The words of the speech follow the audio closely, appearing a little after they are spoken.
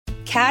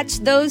Catch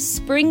those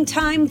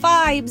springtime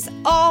vibes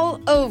all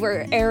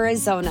over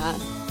Arizona.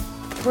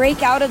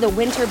 Break out of the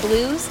winter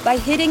blues by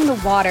hitting the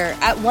water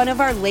at one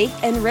of our lake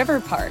and river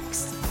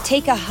parks.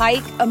 Take a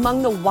hike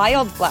among the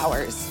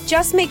wildflowers.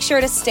 Just make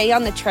sure to stay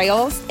on the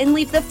trails and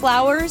leave the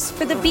flowers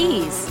for the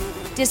bees.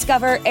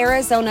 Discover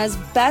Arizona's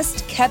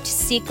best kept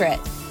secret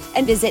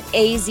and visit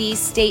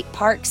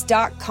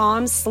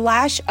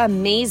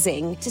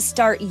azstateparks.com/amazing to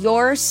start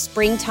your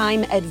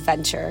springtime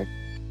adventure.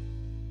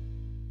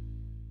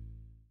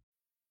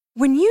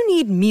 When you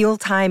need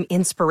mealtime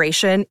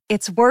inspiration,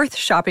 it's worth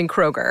shopping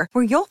Kroger,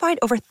 where you'll find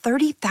over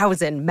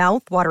 30,000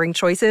 mouth-watering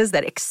choices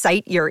that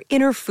excite your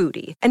inner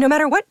foodie. And no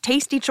matter what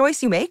tasty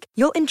choice you make,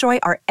 you'll enjoy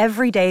our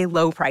everyday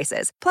low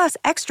prices, plus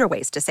extra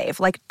ways to save,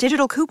 like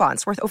digital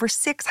coupons worth over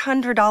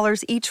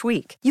 $600 each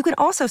week. You can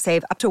also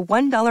save up to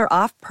 $1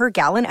 off per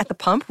gallon at the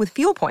pump with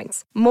fuel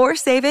points. More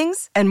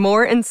savings and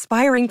more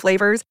inspiring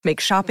flavors make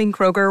shopping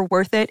Kroger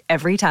worth it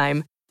every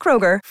time.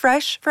 Kroger,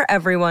 fresh for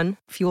everyone.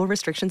 Fuel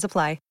restrictions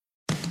apply.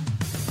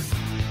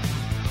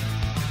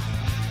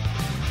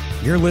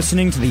 You're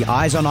listening to the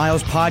Eyes on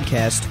Isles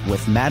podcast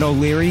with Matt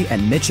O'Leary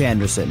and Mitch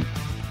Anderson.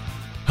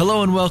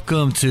 Hello and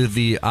welcome to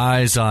the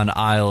Eyes on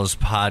Isles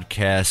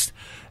podcast,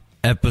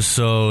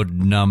 episode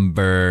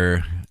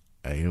number,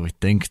 I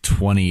think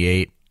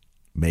 28,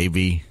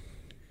 maybe.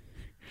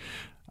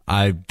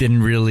 I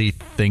didn't really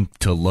think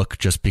to look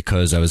just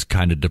because I was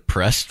kind of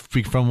depressed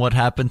from what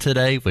happened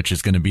today, which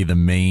is going to be the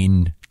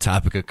main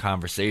topic of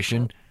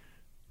conversation.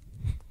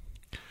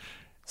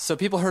 So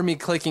people heard me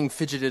clicking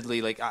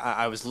fidgetedly, like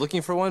I was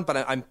looking for one,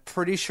 but I'm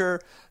pretty sure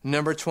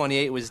number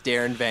 28 was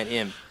Darren Van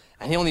Im,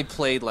 and he only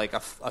played like a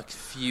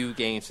few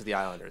games for the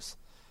Islanders.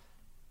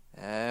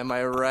 Am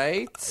I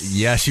right?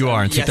 Yes, you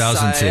are, in 2002.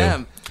 Yes, I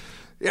am.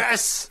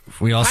 Yes!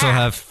 We also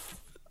have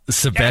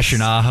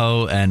Sebastian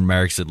Aho and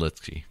Marek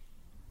Zidlitsky.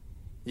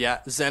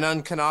 Yeah,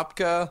 Zenon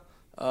Konopka,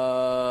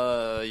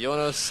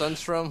 Jonas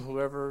Sundstrom,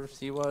 whoever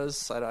he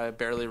was, I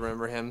barely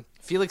remember him.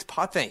 Felix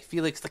Potvin,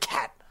 Felix the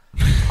Cat.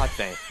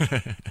 Potvin.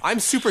 I'm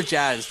super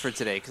jazzed for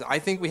today because I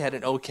think we had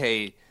an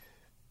okay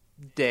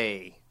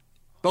day,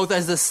 both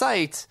as a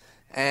site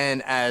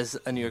and as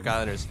a New York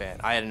Islanders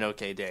fan. I had an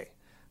okay day,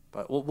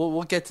 but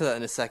we'll get to that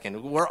in a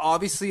second. We're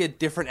obviously at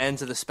different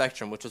ends of the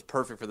spectrum, which was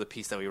perfect for the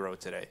piece that we wrote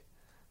today.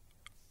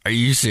 Are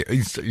you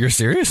you're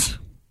serious?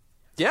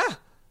 Yeah,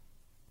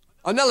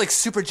 I'm not like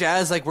super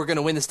jazzed like we're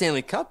gonna win the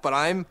Stanley Cup, but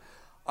I'm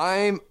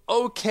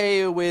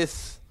okay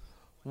with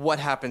what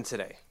happened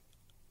today.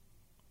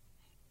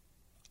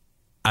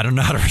 I don't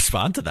know how to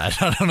respond to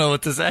that. I don't know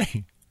what to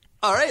say.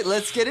 All right,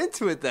 let's get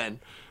into it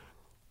then.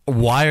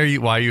 Why are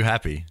you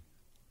happy?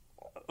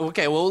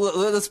 Okay, well,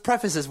 let's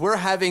preface this. We're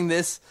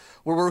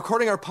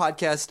recording our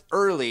podcast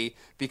early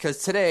because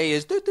today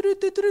is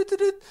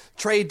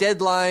trade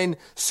deadline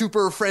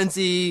super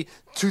frenzy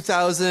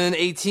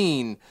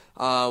 2018,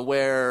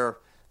 where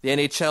the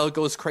NHL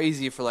goes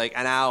crazy for like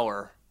an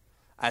hour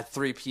at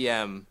 3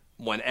 p.m.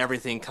 when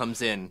everything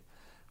comes in.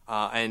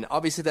 And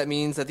obviously that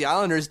means that the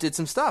Islanders did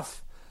some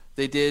stuff.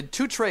 They did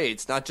 2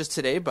 trades, not just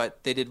today,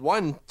 but they did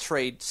 1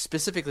 trade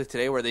specifically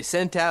today where they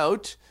sent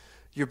out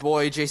your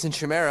boy Jason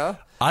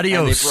Chimera. Adios.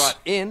 And they brought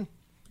in...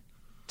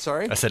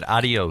 Sorry? I said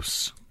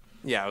adios.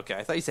 Yeah, okay.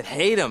 I thought you said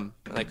hate him,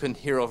 and I couldn't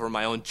hear over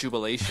my own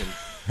jubilation.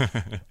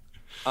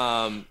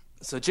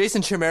 So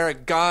Jason Chimera,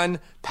 gone.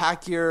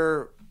 Pack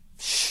your...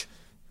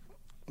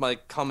 My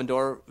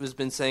Commodore has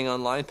been saying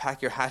online,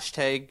 pack your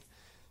hashtag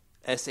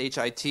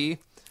SHIT.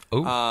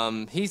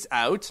 Oh. He's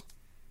out.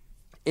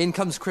 In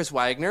comes Chris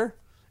Wagner.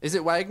 Is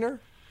it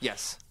Wagner?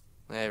 Yes.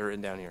 I have it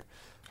written down here.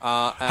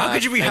 How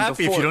could you be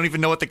happy if you don't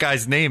even know what the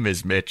guy's name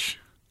is, Mitch?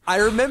 I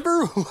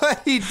remember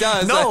what he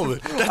does. No,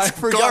 that's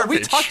forgot. garbage.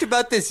 We talked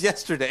about this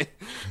yesterday.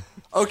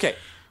 Okay.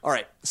 All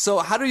right. So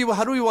how do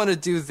we want to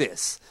do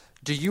this?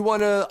 Do you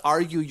want to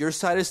argue your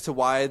side as to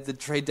why the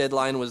trade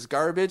deadline was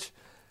garbage?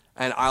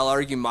 And I'll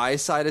argue my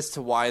side as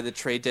to why the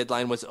trade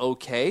deadline was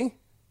okay?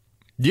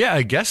 Yeah,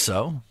 I guess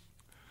so.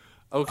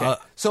 Okay.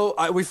 So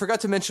we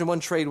forgot to mention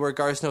one trade where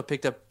Garsnow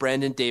picked up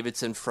Brandon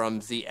Davidson from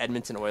the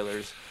Edmonton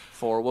Oilers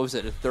for, what was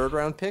it, a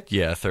 3rd-round pick?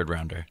 Yeah, a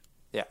 3rd-rounder.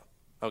 Yeah.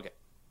 Okay.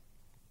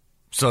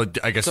 So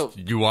I guess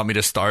you want me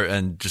to start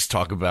and just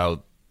talk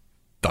about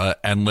the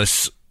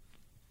endless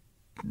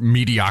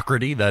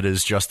mediocrity that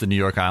is just the New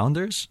York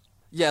Islanders?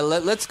 Yeah,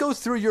 let's go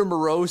through your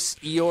morose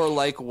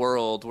Eeyore-like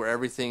world where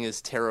everything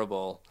is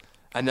terrible.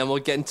 And then we'll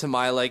get into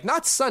my, like,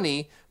 not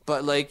sunny,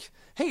 but like,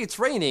 hey, it's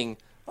raining.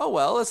 Oh,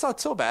 well, it's not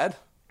so bad.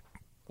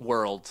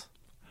 World.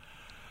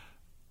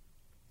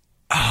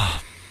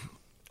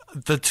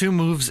 The 2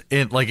 moves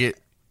in, like,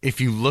 if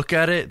you look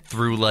at it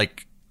through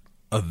like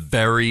a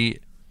very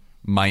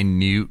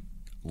minute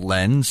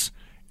lens,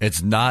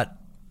 it's not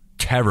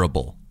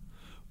terrible.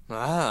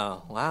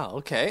 Wow,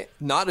 okay.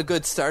 Not a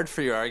good start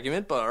for your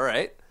argument, but all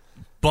right.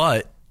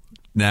 But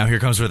now here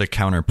comes where the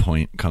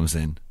counterpoint comes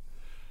in.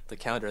 The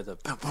counter, the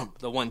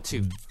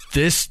 1-2.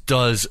 This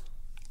does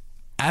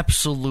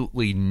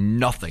absolutely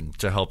nothing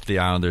to help the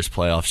Islanders'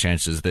 playoff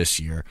chances this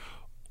year,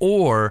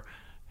 or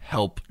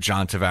help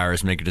John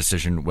Tavares make a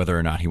decision whether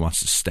or not he wants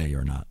to stay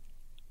or not.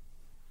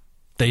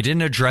 They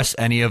didn't address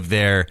any of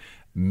their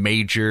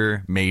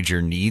major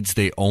needs.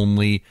 They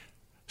only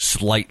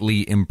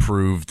slightly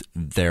improved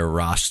their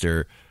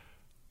roster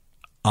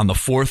on the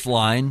fourth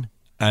line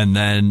and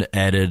then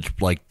added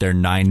like their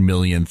 9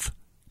 millionth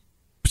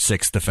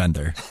sixth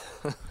defender.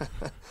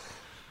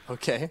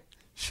 Okay,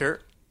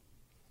 sure.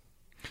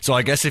 So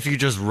I guess if you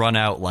just run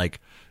out like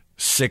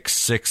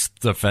 6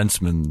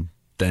 defensemen,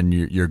 then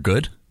you're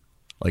good?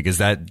 Like, is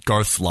that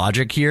Garth's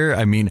logic here?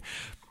 I mean,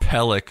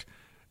 Pelech,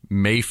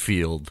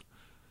 Mayfield,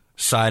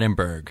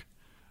 Seidenberg.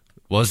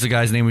 What was the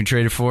guy's name we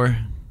traded for?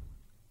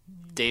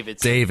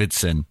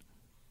 Davidson.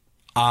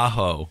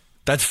 Aho.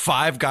 That's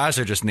 5 guys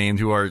I just named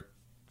who are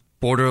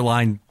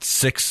borderline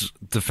 6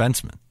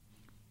 defensemen.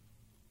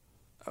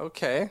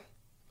 Okay.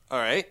 All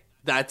right.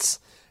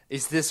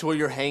 Is this what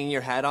you're hanging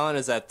your hat on?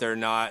 Is that they're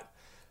not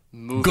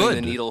moving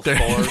the needle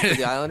forward for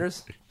the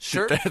Islanders?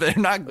 Sure. They're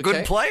not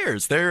good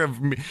players. They're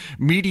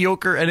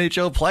mediocre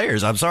NHL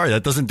players. I'm sorry.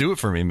 That doesn't do it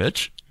for me,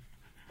 Mitch.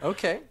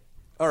 Okay.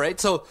 All right.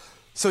 So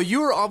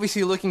you were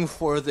obviously looking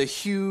for the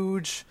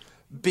huge,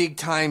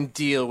 big-time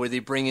deal where they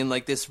bring in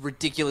like this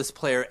ridiculous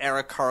player,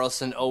 Erik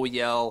Karlsson,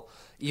 OEL,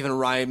 even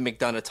Ryan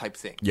McDonough type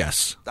thing.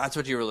 Yes. That's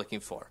what you were looking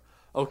for.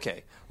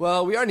 Okay.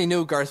 Well, we already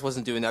knew Garth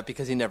wasn't doing that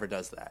because he never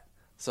does that.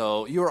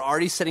 So you were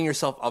already setting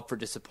yourself up for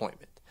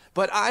disappointment.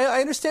 But I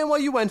understand why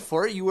you went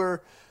for it. You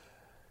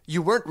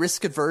weren't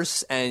risk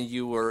averse, and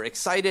you were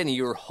excited, and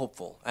you were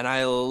hopeful. And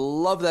I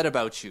love that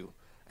about you.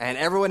 And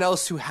everyone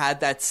else who had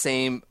that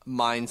same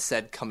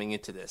mindset coming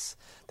into this,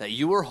 that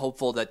you were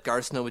hopeful that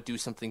Garth Snow would do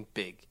something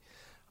big.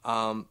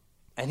 And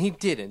he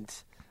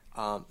didn't.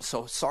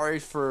 So sorry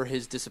for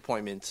his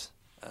disappointment,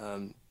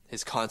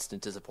 his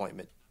constant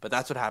disappointment. But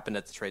that's what happened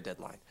at the trade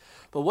deadline.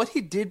 But what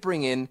he did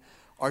bring in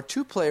are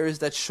 2 players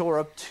that shore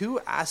up 2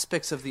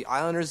 aspects of the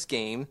Islanders'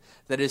 game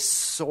that is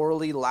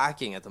sorely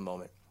lacking at the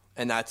moment.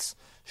 And that's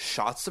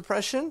shot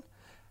suppression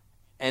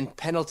and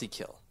penalty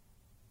kill.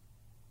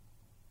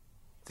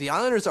 The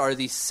Islanders are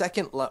the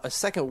second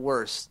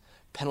worst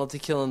penalty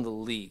kill in the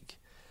league.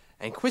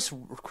 And Chris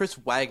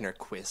Wagner,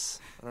 I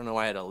don't know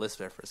why I had a list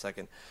there for a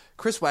second.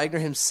 Chris Wagner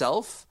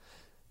himself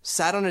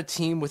sat on a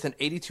team with an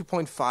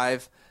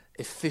 82.5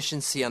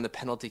 efficiency on the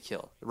penalty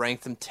kill,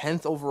 ranked them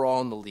 10th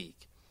overall in the league.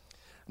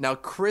 Now,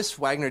 Chris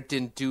Wagner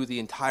didn't do the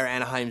entire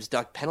Anaheim's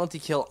Duck penalty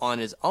kill on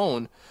his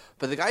own,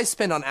 but the guy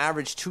spent on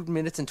average 2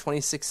 minutes and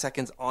 26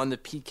 seconds on the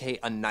PK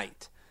a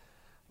night.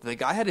 The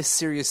guy had a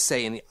serious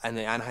say in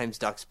the Anaheim's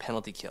Ducks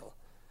penalty kill.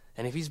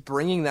 And if he's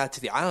bringing that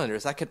to the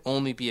Islanders, that could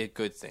only be a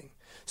good thing.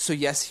 So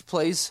yes, he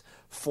plays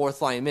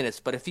fourth line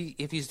minutes, but if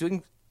he's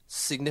doing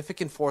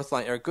significant fourth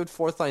line or good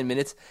fourth line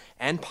minutes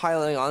and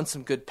piling on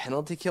some good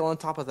penalty kill on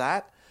top of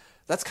that,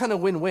 that's kind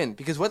of win-win.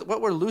 Because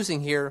what we're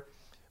losing here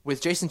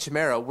with Jason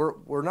Chimera,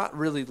 we're not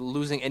really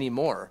losing any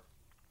more.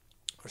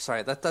 Or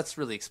sorry, that's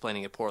really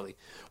explaining it poorly.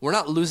 We're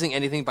not losing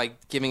anything by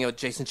giving out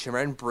Jason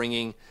Chimera and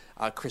bringing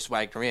Chris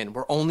Wagner in.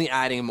 We're only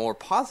adding more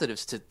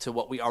positives to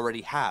what we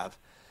already have.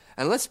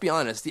 And let's be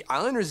honest, the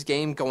Islanders'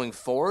 game going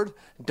forward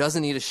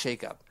doesn't need a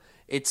shakeup.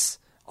 It's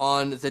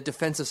on the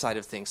defensive side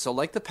of things. So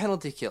like the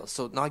penalty kill,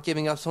 so not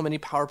giving up so many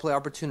power play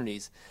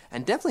opportunities,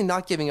 and definitely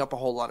not giving up a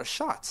whole lot of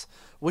shots,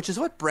 which is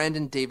what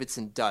Brandon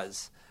Davidson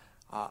does.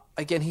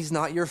 Again, he's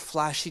not your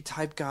flashy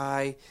type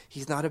guy.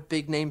 He's not a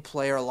big name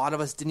player. A lot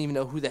of us didn't even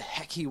know who the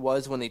heck he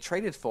was when they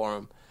traded for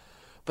him.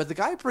 But the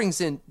guy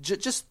brings in,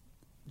 just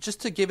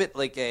to give it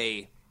like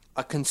a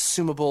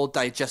consumable,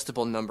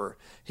 digestible number,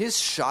 his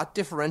shot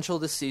differential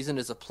this season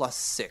is a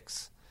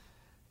 +6.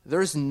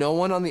 There's no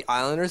one on the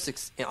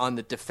Islanders on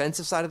the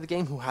defensive side of the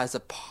game who has a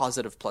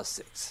positive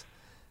 +6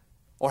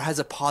 or has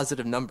a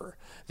positive number.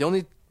 The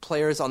only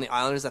players on the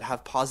Islanders that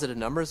have positive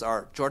numbers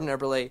are Jordan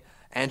Eberle,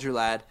 Andrew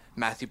Ladd,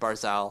 Matthew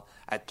Barzal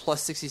at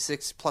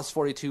 +66,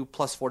 +42,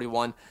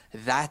 +41.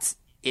 That's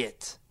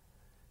it.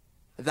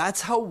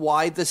 That's how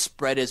wide the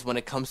spread is when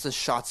it comes to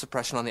shot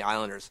suppression on the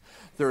Islanders.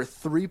 There are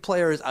 3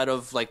 players out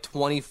of like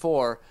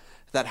 24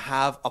 that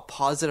have a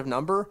positive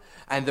number,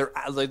 and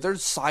they're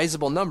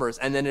sizable numbers,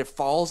 and then it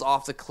falls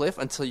off the cliff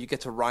until you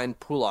get to Ryan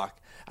Pulock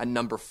at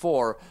number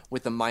 4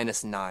 with a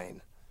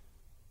 -9.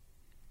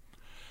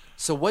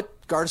 So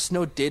what Garth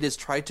Snow did is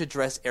try to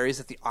address areas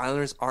that the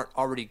Islanders aren't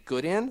already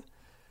good in,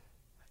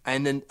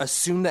 and then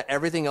assume that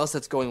everything else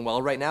that's going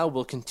well right now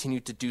will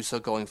continue to do so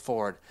going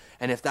forward.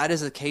 And if that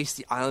is the case,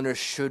 the Islanders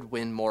should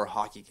win more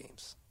hockey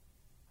games.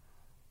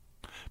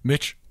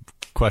 Mitch,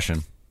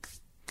 question.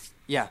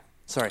 Yeah,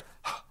 sorry.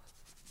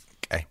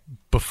 Okay.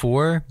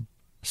 Before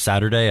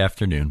Saturday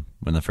afternoon,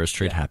 when the first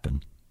trade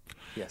happened,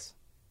 yes,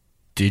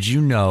 did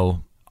you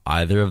know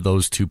either of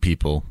those 2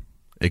 people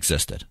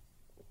existed?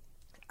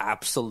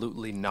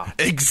 Absolutely not.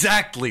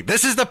 Exactly.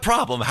 This is the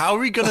problem. How are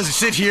we going to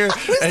sit here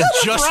and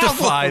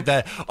justify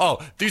that? Oh,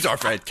 these are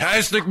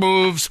fantastic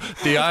moves.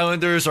 The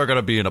Islanders are going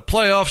to be in a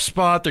playoff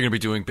spot. They're going to be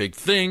doing big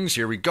things.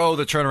 Here we go.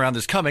 The turnaround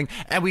is coming.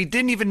 And we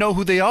didn't even know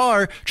who they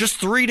are just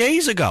 3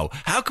 days ago.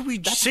 How can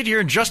we sit here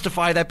and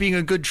justify that being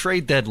a good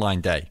trade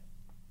deadline day?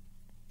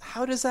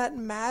 How does that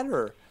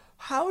matter?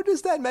 How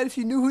does that matter if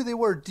you knew who they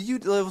were?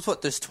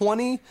 There's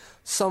 20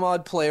 some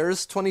odd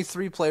players,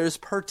 23 players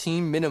per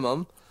team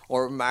minimum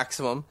or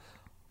maximum,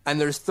 and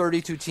there's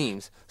 32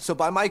 teams. So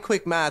by my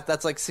quick math,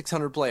 that's like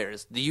 600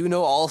 players. Do you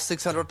know all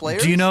 600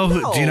 players? Do you know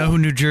who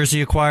New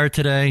Jersey acquired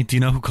today? Do you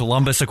know who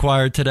Columbus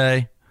acquired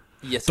today?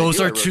 Yes, those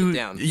I are wrote it two.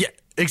 down. Yeah,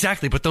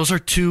 exactly. But those are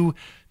two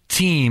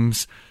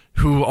teams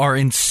who are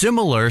in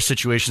similar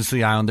situations to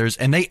the Islanders,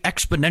 and they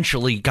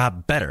exponentially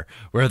got better.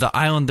 Where the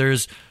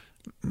Islanders,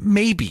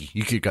 maybe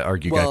you could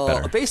argue, got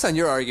better. Based on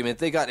your argument,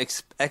 they got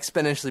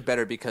exponentially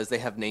better because they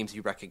have names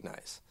you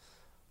recognize.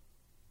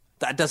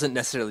 That doesn't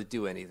necessarily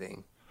do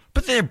anything.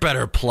 But they're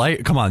better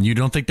players. Come on, you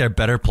don't think they're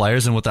better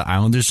players than what the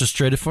Islanders just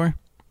traded for?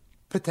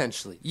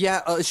 Potentially.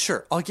 Yeah,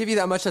 sure. I'll give you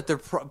that much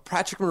that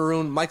Patrick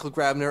Maroon, Michael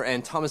Grabner,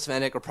 and Thomas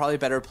Vanek are probably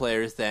better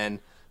players than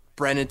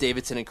Brandon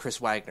Davidson and Chris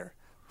Wagner.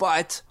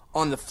 But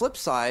on the flip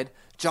side,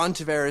 John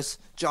Tavares,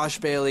 Josh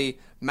Bailey,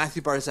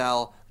 Matthew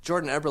Barzal,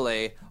 Jordan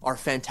Eberle are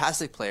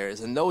fantastic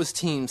players, and those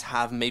teams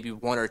have maybe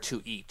one or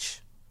two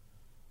each.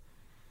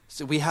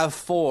 So we have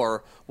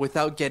four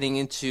without getting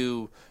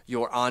into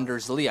your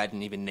Anders Lee I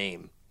didn't even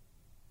name.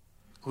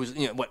 Who's,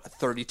 a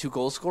 32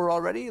 goal scorer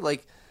already?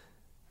 Like,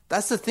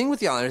 that's the thing with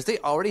the Islanders. They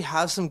already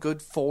have some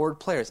good forward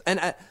players.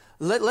 And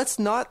let's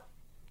not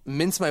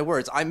mince my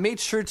words. I made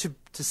sure to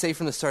say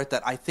from the start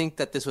that I think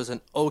that this was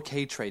an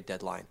okay trade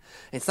deadline.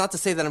 It's not to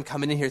say that I'm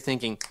coming in here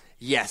thinking,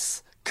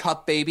 yes,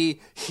 cup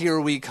baby, here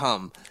we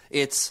come.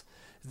 This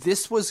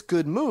was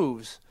good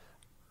moves.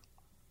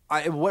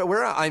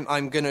 Where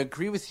I'm going to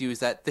agree with you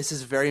is that this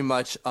is very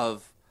much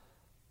of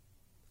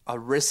a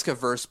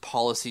risk-averse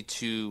policy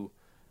to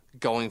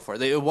going for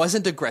it. It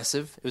wasn't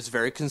aggressive. It was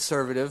very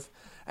conservative.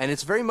 And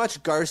it's very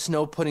much Garth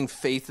Snow putting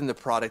faith in the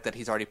product that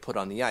he's already put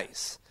on the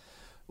ice.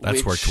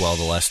 That's worked well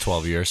the last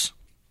 12 years.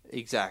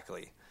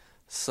 Exactly.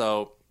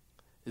 So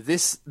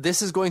this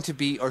is going to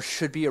be, or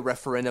should be, a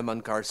referendum on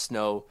Garth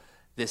Snow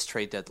this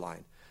trade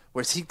deadline.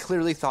 Whereas he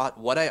clearly thought,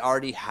 what I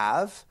already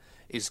have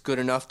is good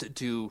enough to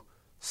do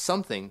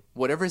something.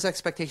 Whatever his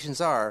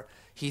expectations are,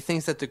 he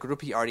thinks that the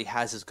group he already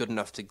has is good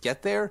enough to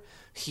get there.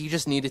 He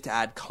just needed to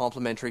add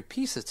complementary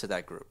pieces to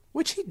that group,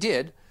 which he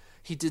did.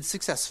 He did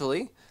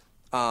successfully.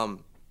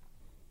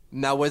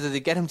 Now, whether they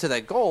get him to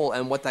that goal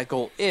and what that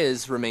goal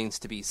is remains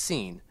to be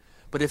seen.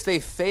 But if they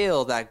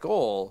fail that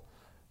goal,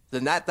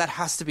 then that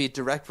has to be a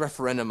direct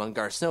referendum on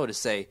Garth Snow to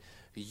say,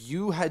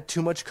 you had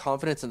too much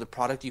confidence in the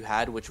product you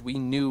had, which we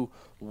knew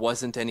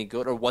wasn't any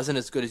good or wasn't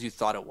as good as you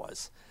thought it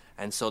was.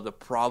 And so the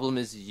problem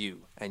is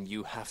you, and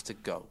you have to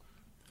go.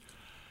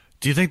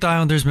 Do you think the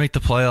Islanders make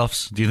the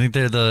playoffs? Do you think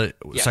they're the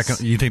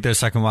second? You think they're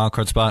second wild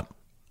card spot?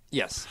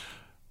 Yes.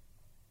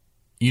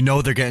 You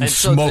know they're getting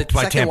smoked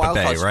by Tampa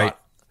Bay, right?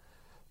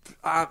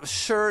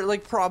 Sure,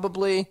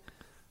 probably.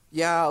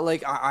 Yeah,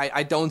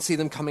 I don't see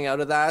them coming out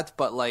of that,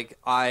 but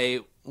I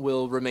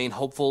will remain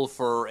hopeful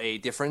for a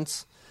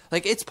difference.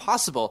 It's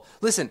possible.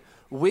 Listen,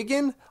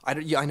 Wigan, I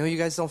know you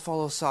guys don't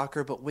follow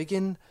soccer, but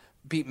Wigan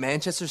beat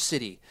Manchester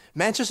City.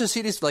 Manchester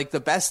City is the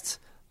best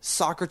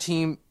soccer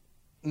team,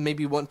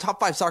 maybe one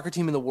top 5 soccer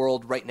team in the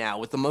world right now,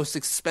 with the most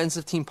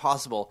expensive team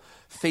possible,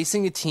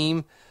 facing a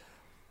team,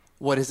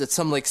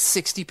 some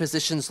 60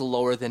 positions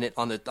lower than it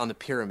on the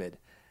pyramid.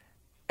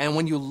 And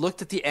when you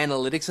looked at the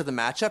analytics of the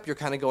matchup, you're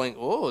kind of going,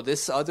 oh,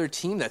 this other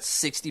team that's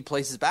 60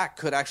 places back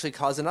could actually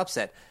cause an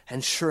upset.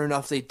 And sure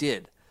enough, they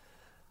did.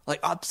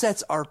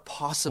 Upsets are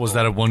possible. Was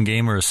that a 1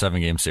 game or a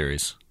 7-game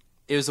series?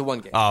 It was a 1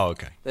 game. Oh,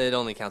 okay. It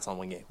only counts on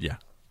 1 game. Yeah.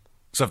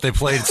 So if they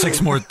played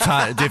 6 more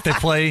times, if they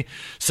play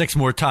 6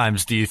 more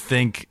times, do you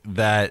think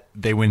that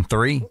they win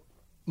 3?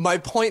 My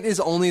point is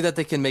only that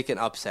they can make an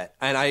upset.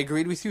 And I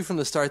agreed with you from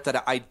the start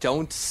that I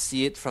don't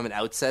see it from an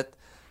outset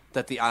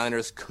that the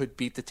Islanders could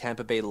beat the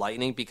Tampa Bay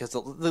Lightning, because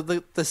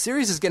the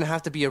series is going to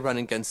have to be a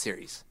run-and-gun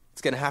series.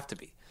 It's going to have to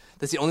be.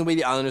 That's the only way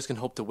the Islanders can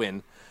hope to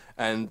win,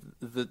 and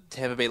the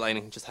Tampa Bay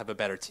Lightning can just have a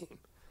better team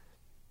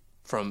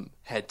from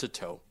head to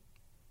toe.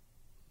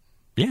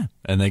 Yeah,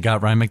 and they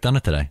got Ryan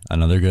McDonagh today.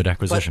 Another good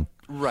acquisition.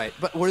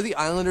 But were the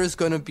Islanders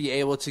going to be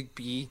able to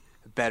be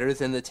better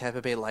than the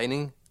Tampa Bay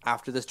Lightning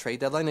after this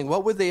trade deadline?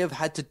 What would they have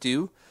had to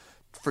do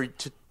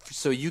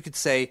so you could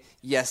say,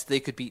 yes, they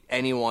could beat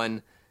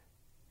anyone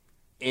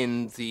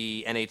in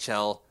the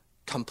NHL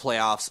come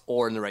playoffs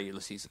or in the regular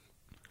season?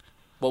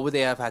 What would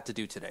they have had to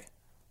do today?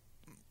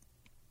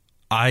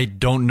 I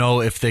don't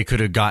know if they could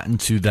have gotten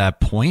to that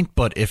point,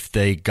 but if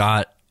they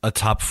got a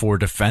top 4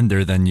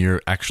 defender, then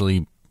you're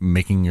actually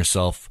making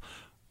yourself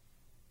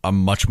a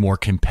much more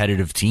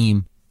competitive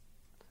team.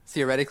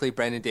 Theoretically,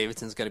 Brandon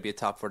Davidson's going to be a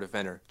top 4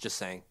 defender. Just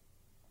saying.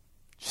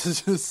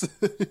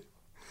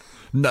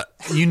 No,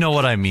 you know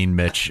what I mean,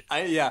 Mitch.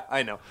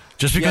 I know.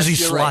 Just because he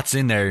slots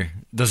in there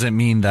doesn't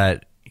mean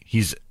that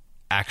he's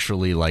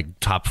actually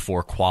top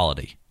 4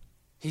 quality.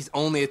 He's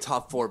only a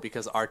top 4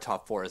 because our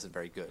top 4 isn't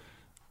very good.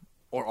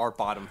 Or our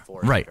bottom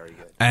 4 isn't very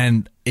good.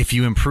 And if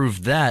you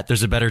improve that,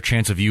 there's a better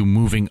chance of you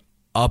moving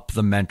up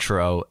the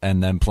Metro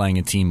and then playing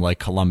a team like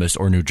Columbus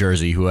or New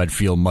Jersey, who I'd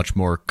feel much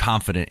more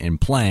confident in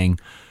playing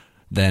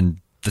than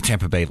the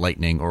Tampa Bay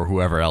Lightning or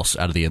whoever else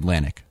out of the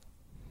Atlantic.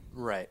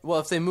 Right. Well,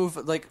 if they move,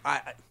 like,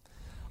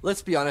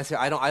 let's be honest here.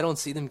 I don't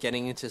see them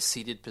getting into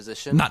seeded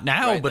position. Not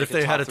now, right? but like if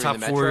they had a three in top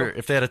the four, Metro.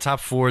 if they had a top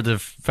four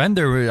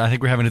defender, I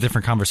think we're having a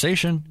different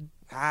conversation.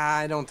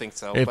 I don't think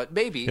so, but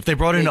maybe. If they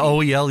brought in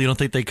OEL, you don't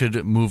think they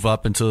could move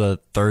up into the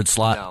third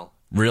slot? No.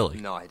 Really?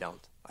 No, I don't.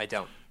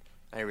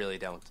 I really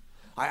don't.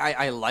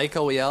 I like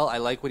OEL. I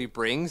like what he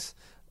brings.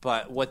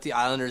 But what the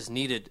Islanders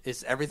needed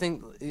is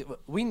everything.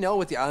 We know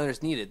what the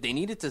Islanders needed. They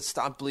needed to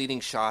stop bleeding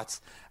shots,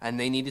 and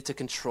they needed to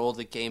control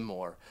the game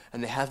more.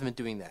 And they haven't been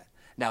doing that.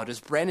 Now, does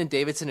Brandon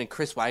Davidson and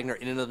Chris Wagner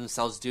in and of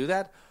themselves do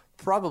that?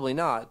 Probably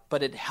not,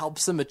 but it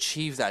helps them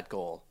achieve that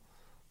goal.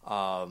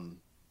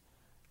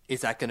 Is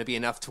that going to be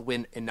enough to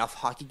win enough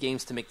hockey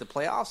games to make the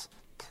playoffs?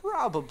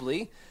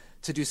 Probably.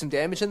 To do some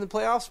damage in the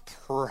playoffs?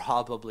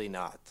 Probably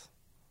not.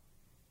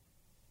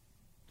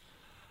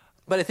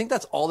 But I think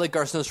that's all that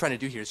Garceau's trying to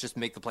do here is just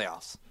make the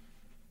playoffs.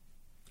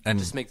 And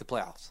Just make the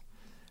playoffs.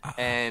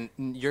 And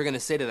you're going to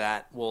say to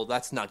that, well,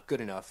 that's not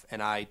good enough,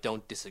 and I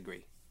don't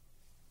disagree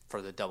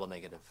for the double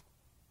negative.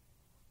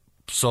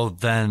 so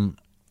then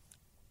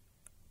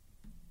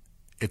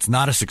it's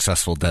not a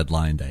successful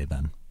deadline day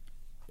then.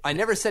 I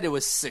never said it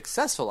was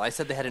successful. I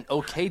said they had an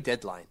okay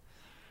deadline.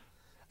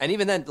 And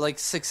even then, like,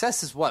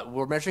 success is what?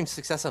 We're measuring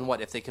success on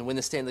what? If they can win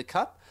the Stanley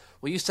Cup?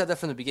 Well, you said that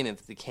from the beginning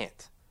that they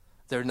can't.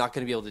 They're not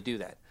going to be able to do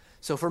that.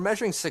 So if we're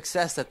measuring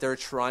success that they're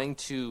trying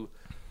to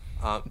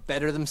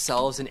better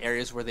themselves in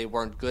areas where they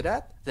weren't good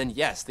at, then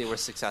yes, they were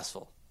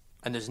successful.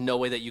 And there's no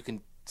way that you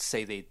can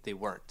say they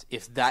weren't,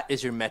 if that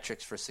is your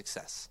metrics for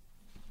success.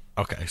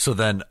 Okay, so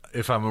then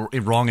if I'm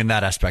wrong in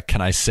that aspect,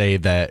 can I say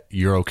that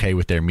you're okay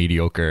with their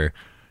mediocre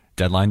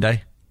deadline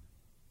day?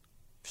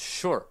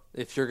 Sure.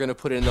 If you're going to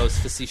put in those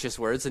facetious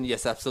words, then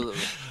yes,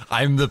 absolutely.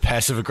 I'm the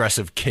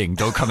passive-aggressive king.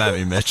 Don't come at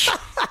me, Mitch.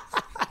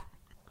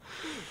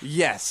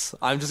 Yes.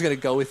 I'm just going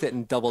to go with it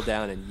and double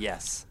down, and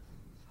yes.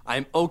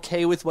 I'm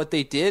okay with what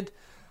they did,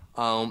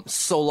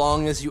 so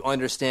long as you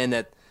understand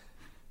that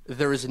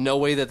there is no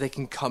way that they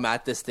can come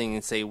at this thing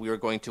and say we are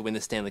going to win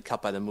the Stanley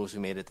Cup by the moves we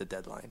made at the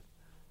deadline.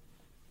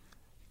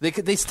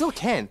 They still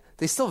can.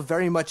 They still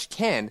very much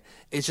can.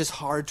 It's just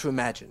hard to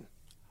imagine.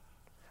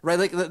 Right?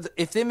 Like,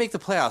 if they make the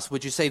playoffs,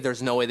 would you say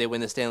there's no way they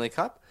win the Stanley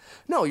Cup?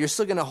 No, you're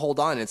still going to hold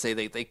on and say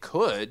they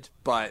could,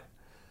 but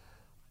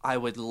I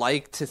would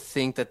like to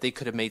think that they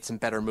could have made some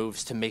better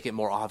moves to make it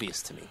more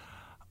obvious to me.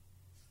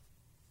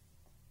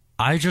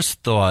 I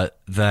just thought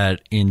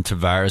that in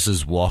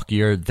Tavares' walk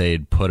year,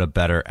 they'd put a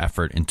better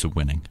effort into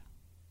winning.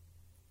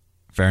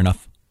 Fair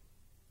enough?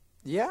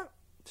 Yeah,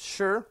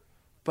 sure.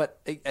 But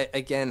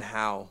again,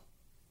 how?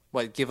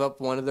 What, give up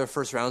one of their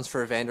first rounds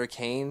for Evander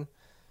Kane?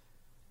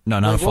 No,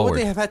 not a What forward. would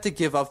they have had to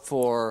give up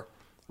for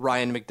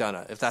Ryan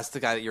McDonough, if that's the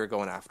guy that you were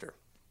going after?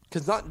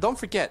 Because don't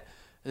forget,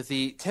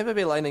 the Tampa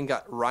Bay Lightning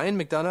got Ryan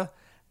McDonough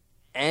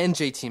and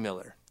JT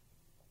Miller.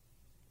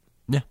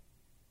 Yeah.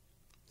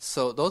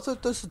 So those are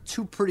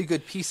two pretty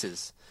good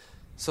pieces.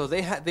 So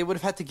they would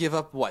have had to give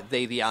up what?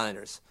 The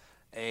Islanders.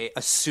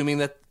 Assuming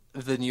that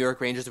the New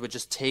York Rangers would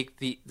just take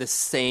the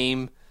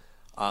same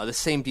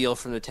deal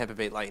from the Tampa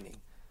Bay Lightning.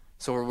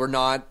 So we're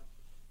not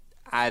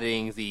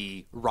adding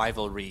the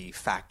rivalry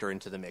factor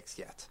into the mix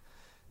yet.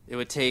 It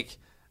would take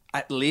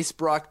at least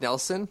Brock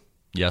Nelson.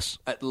 Yes.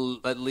 At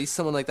least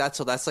someone like that.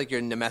 So that's like your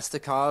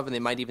Nemestikov, and they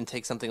might even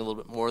take something a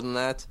little bit more than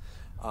that.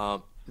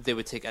 They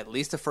would take at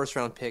least a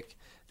first-round pick.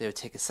 They would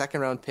take a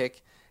second-round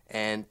pick.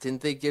 And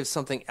didn't they give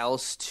something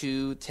else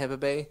to Tampa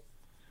Bay?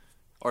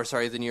 Or,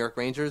 sorry, the New York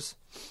Rangers?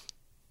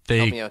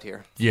 Help me out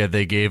here. Yeah,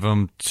 they gave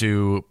them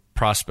 2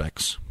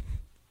 prospects.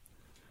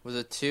 Was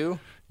it 2?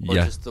 Or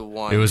Yeah. just the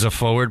 1? It was a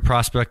forward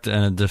prospect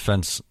and a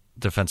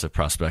defensive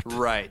prospect.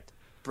 Right.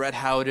 Brett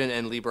Howden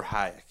and Lieber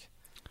Hayek.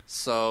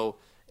 So,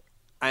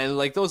 and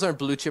like those aren't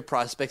blue chip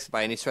prospects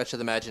by any stretch of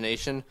the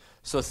imagination.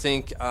 So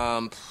think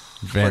for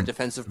a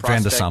defensive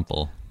prospect. Van de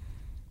Sample.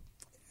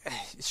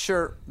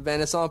 Sure, Van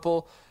de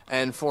Sample.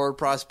 And forward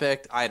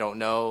prospect, I don't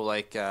know,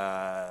 like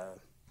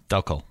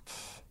Delco.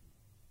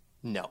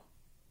 No.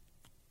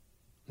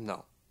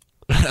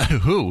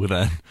 Who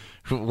then?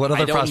 What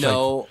other I don't prospect?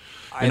 know.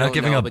 You're not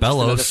giving up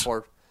Bellows.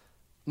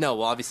 No,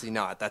 well, obviously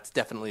not. That's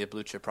definitely a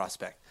blue chip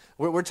prospect.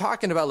 We're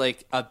talking about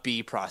like a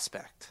B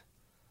prospect.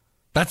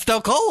 That's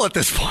Delco at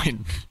this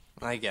point.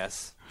 I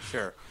guess.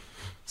 Sure.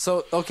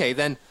 So, okay,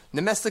 then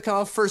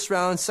Nemestikov, first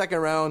round, second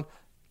round,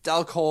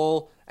 Dal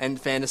Cole,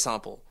 and Van de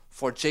Sample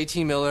for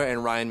JT Miller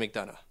and Ryan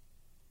McDonough.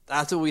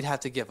 That's what we'd have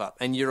to give up,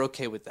 and you're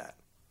okay with that.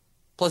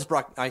 Plus,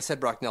 I said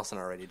Brock Nelson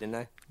already, didn't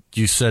I?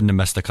 You said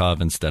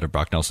Nemestikov instead of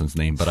Brock Nelson's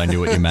name, but I knew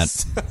what you meant.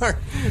 Sorry,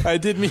 I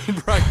did mean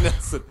Brock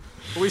Nelson.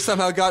 We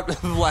somehow got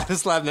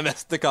Vladislav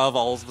Nemestikov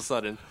all of a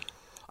sudden.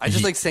 I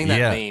just like saying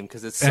that name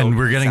because it's so, and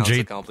we're getting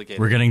so complicated.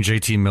 We're getting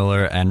JT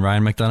Miller and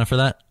Ryan McDonough for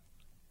that?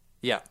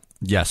 Yeah.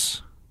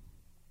 Yes.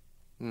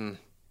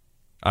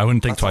 I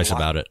wouldn't think twice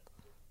about it.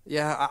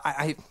 Yeah,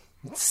 I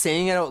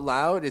saying it out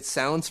loud, it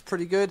sounds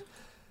pretty good.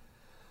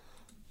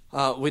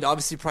 We'd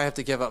obviously probably have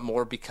to give up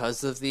more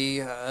because of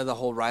the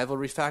whole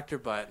rivalry factor,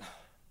 but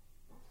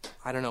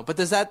I don't know. But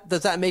does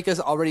that make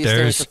us already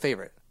a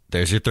favorite?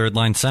 There's your third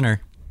line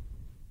center.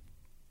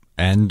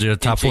 And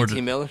top four.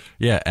 JT Miller?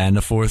 Yeah, and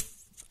the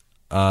fourth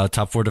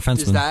top four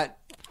defenseman.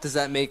 Does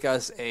that make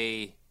us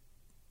a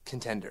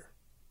contender?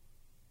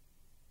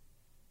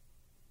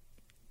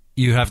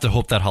 You have to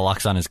hope that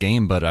Halak's on his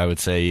game, but I would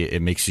say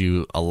it makes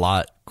you a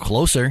lot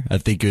closer. I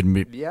think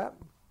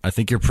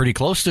you're pretty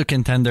close to a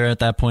contender at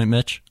that point,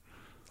 Mitch.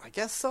 I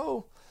guess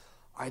so.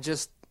 I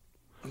guess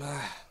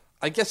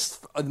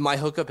my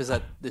hookup is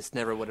that this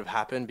never would have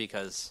happened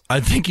because I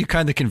think you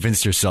kind of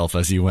convinced yourself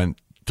as you went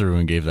through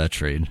and gave that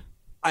trade.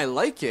 I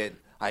like it.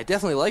 I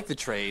definitely like the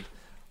trade.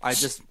 I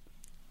just,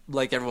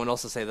 like everyone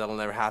else, to say that'll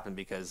never happen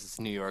because it's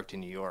New York to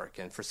New York,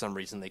 and for some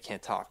reason they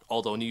can't talk.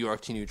 Although New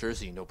York to New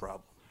Jersey, no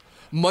problem.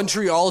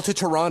 Montreal to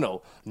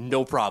Toronto,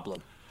 no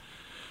problem.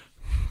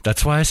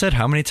 That's why I said,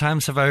 how many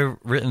times have I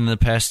written in the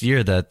past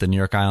year that the New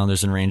York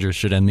Islanders and Rangers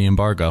should end the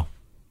embargo?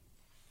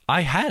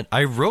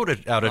 I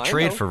wrote out a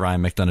trade for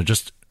Ryan McDonagh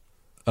just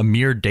a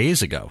mere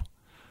days ago.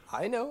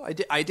 I know.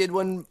 I did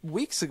 1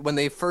 week ago when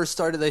they first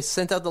started. They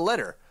sent out the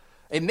letter.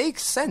 It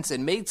makes sense. It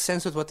made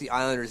sense with what the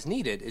Islanders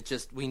needed. It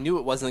just, we knew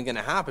it wasn't going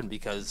to happen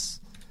because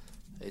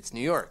it's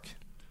New York.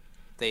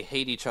 They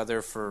hate each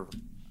other for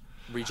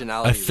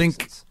regionality I think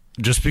reasons.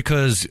 Just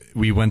because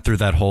we went through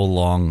that whole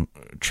long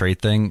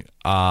trade thing,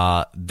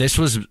 mine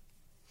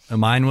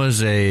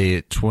was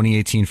a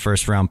 2018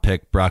 first round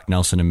pick, Brock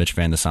Nelson and Mitch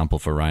Van de Sample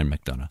for Ryan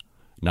McDonagh,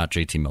 not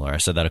JT Miller. I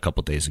said that a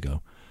couple days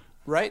ago.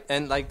 Right,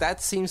 and like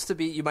that seems to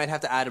be, you might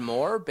have to add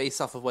more based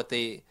off of what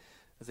they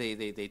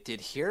did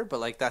here, but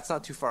like that's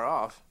not too far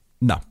off.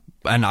 No,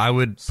 and I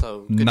would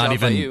So, good not job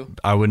by even. you.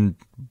 I wouldn't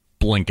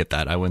blink at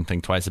that. I wouldn't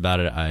think twice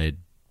about it. I'd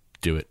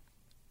do it.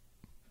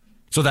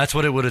 So that's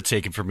what it would have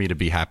taken for me to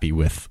be happy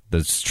with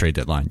this trade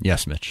deadline.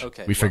 Yes, Mitch.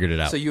 Okay, we figured it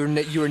out. So you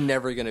were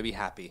never going to be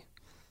happy.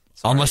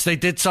 Unless they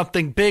did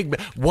something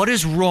big. What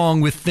is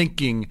wrong with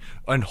thinking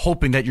and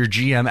hoping that your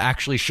GM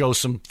actually shows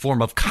some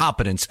form of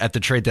competence at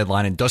the trade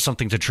deadline and does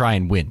something to try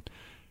and win?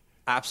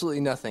 Absolutely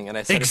nothing. And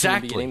I said it from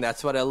the beginning,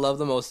 that's what I love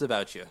the most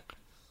about you.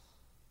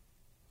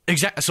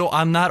 Exactly. So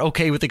I'm not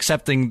okay with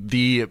accepting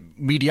the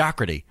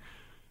mediocrity.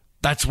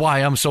 That's why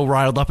I'm so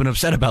riled up and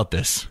upset about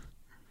this.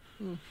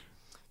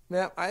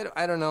 Yeah,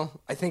 I don't know.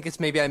 I think it's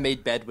maybe I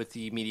made bed with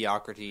the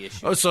mediocrity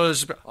issue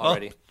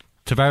already.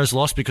 Tavares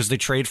lost because they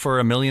trade for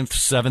a millionth,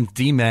 seventh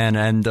D-man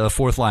and a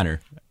fourth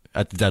liner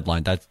at the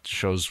deadline. That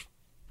shows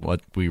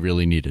what we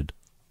really needed.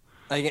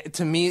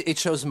 To me, it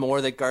shows more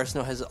that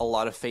Garcino has a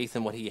lot of faith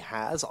in what he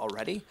has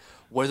already.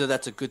 Whether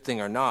that's a good thing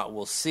or not,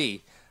 we'll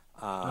see.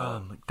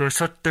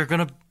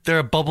 They're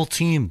a bubble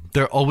team.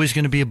 They're always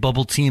going to be a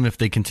bubble team if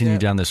they continue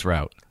down this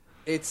route.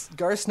 It's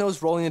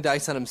Garcino's rolling the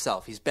dice on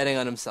himself. He's betting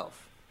on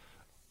himself.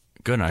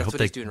 Good. And I That's hope what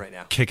they he's doing right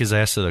now. kick his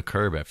ass to the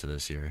curb after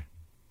this year.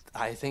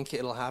 I think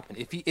it'll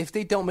happen. If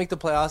they don't make the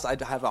playoffs, I'd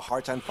have a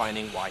hard time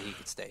finding why he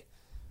could stay.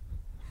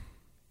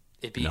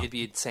 It'd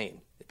be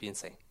insane. It'd be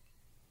insane.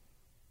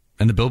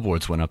 And the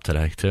billboards went up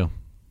today too.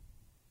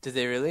 Did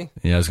they really?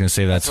 Yeah, I was going to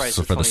say that's right,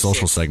 for so the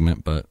social 26.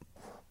 segment, but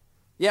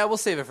Yeah, we'll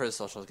save it for the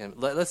social game.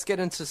 Let's get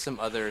into some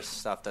other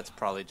stuff that's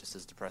probably just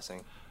as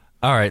depressing.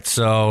 all right.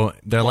 So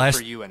their Well, last,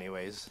 for you,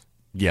 anyways.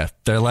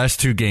 their last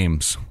two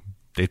games,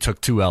 they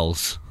took 2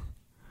 L's.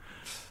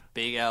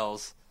 Big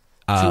L's.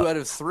 2 out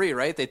of 3,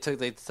 right? They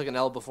took an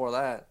L before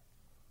that.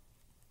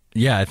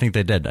 Yeah, I think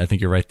they did. I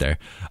think you're right there.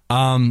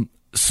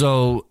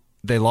 So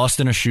they lost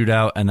in a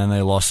shootout, and then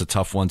they lost a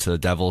tough one to the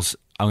Devils.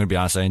 I'm going to be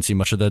honest, I didn't see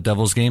much of the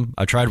Devils game.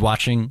 I tried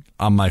watching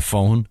on my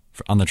phone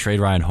on the trade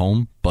ride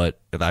home, but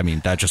I mean,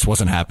 that just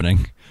wasn't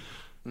happening.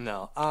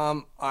 No.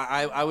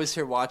 I was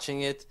here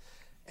watching it,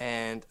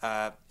 and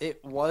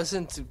it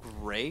wasn't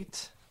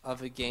great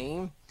of a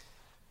game.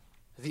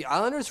 The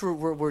Islanders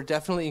were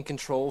definitely in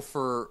control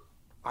for,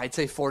 I'd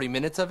say, 40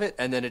 minutes of it,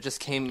 and then it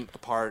just came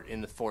apart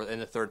in the fourth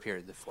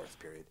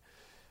period.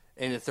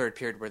 In the third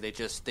period, where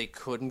they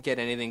couldn't get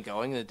anything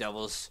going. The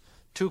Devils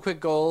 2 quick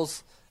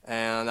goals,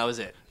 and that was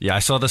it. Yeah, I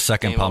saw the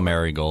second Game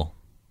Palmieri goal.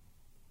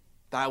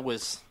 That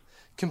was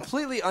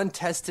completely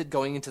untested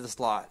going into the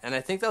slot, and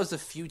I think that was the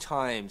few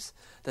times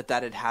that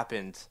had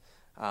happened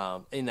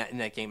in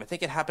that game. I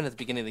think it happened at the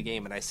beginning of the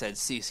game, and I said,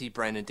 "See,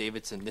 Brandon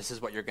Davidson, this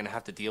is what you're going to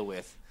have to deal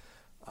with."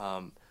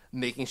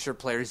 Making sure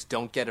players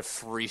don't get a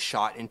free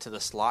shot into the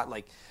slot.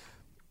 Like,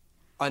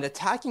 an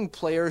attacking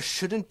player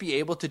shouldn't be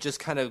able to just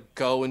kind of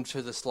go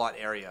into the slot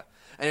area.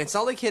 And it's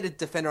not like he had a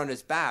defender on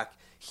his back.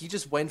 He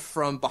just went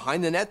from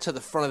behind the net to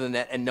the front of the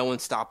net, and no one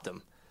stopped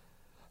him.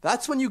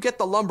 That's when you get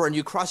the lumber and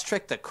you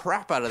cross-check the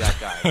crap out of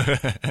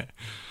that guy.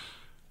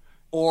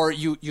 Or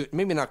you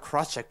maybe not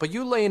cross-check, but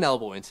you lay an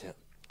elbow into him.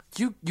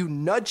 You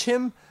nudge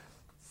him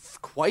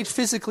quite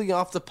physically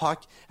off the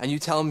puck, and you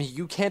tell him,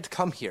 you can't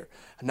come here.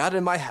 Not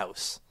in my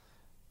house.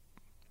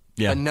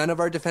 Yeah. And none of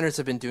our defenders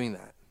have been doing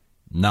that.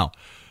 No.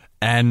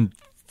 And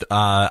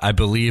I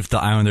believe the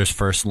Islanders'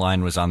 first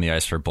line was on the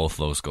ice for both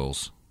those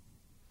goals.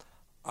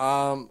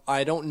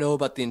 I don't know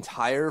about the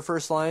entire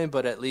first line,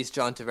 but at least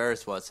John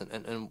Tavares was,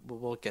 and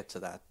we'll get to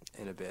that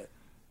in a bit.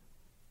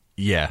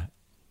 Yeah.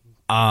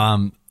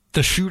 The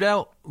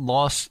shootout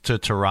loss to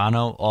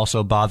Toronto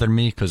also bothered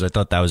me because I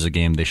thought that was a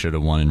game they should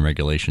have won in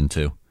regulation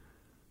too.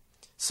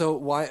 So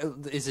why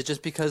is it?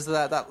 Just because of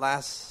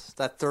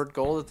that third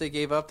goal that they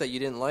gave up that you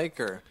didn't like,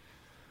 or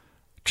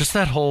Just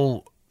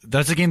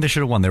that's a game they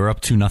should have won. They were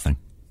up 2-0.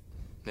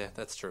 yeah,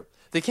 that's true.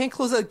 They can't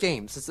close out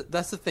games.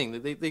 That's the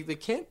thing. They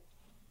can't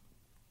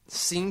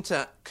seem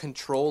to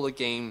control a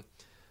game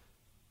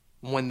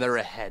when they're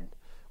ahead,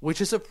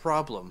 which is a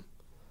problem.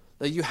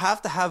 Like, you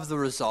have to have the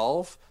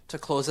resolve to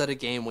close out a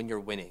game when you're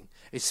winning,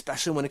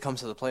 especially when it comes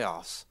to the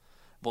playoffs.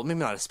 Well, maybe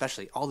not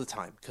especially, all the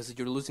time, because if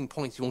you're losing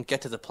points, you won't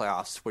get to the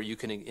playoffs where you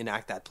can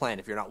enact that plan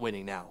if you're not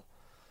winning now.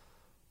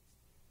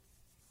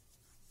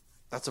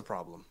 That's a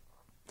problem.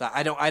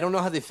 I don't know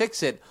how they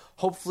fix it.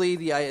 Hopefully,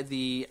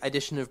 the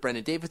addition of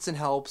Brendan Davidson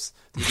helps.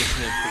 The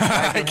addition of Chris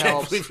Wagner I can't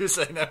helps. believe you're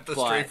saying that with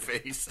a straight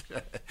face.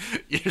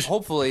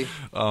 Hopefully.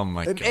 Oh,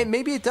 my God. And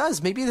maybe it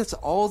does. Maybe that's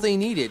all they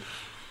needed.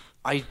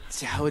 I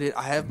doubt it.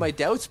 I have my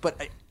doubts,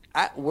 but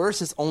at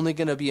worst, it's only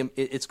going to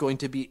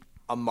be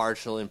a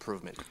marginal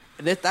improvement.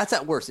 That's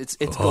at worst. It's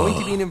going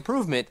to be an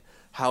improvement,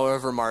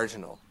 however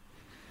marginal.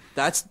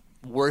 That's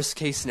worst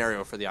case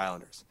scenario for the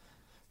Islanders.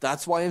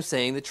 That's why I'm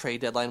saying the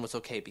trade deadline was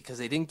okay, because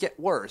they didn't get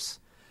worse.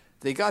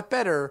 They got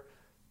better,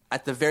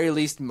 at the very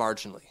least,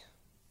 marginally.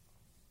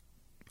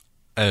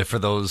 For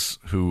those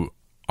who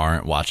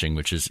aren't watching,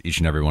 which is each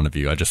and every one of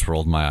you, I just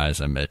rolled my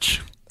eyes at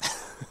Mitch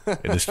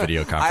in this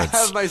video conference. I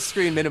have my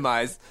screen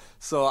minimized,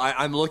 so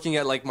I'm looking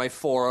at like my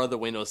 4 other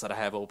windows that I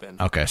have open.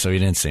 Okay, so you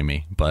didn't see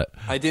me, but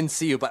I didn't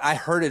see you, but I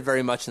heard it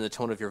very much in the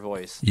tone of your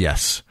voice.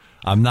 yes,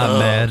 I'm not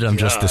mad. I'm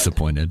just God.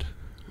 disappointed.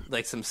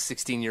 Like some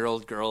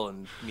 16-year-old girl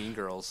in Mean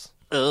Girls.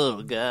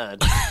 Oh,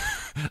 God.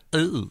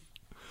 Ooh.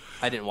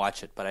 I didn't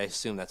watch it, but I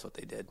assume that's what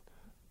they did.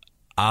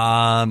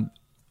 I've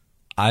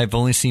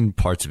only seen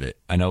parts of it.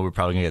 I know we're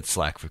probably gonna get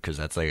slack because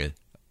that's like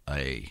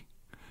a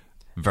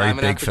very I'm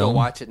gonna big have to film. go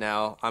watch it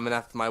now.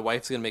 My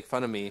wife's gonna make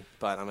fun of me,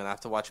 but I'm gonna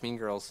have to watch Mean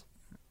Girls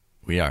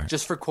We are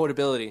just for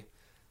quotability.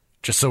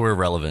 just so we're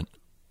relevant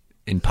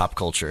in pop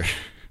culture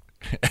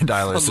and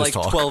Islanders From like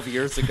talk. 12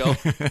 years ago.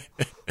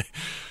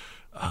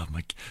 Oh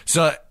my!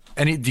 So,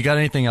 do you got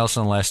anything else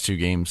on the last 2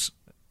 games,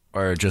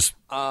 or just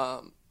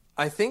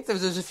I think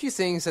there's a few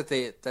things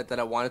that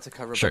I wanted to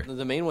cover, Sure. but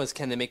the main was,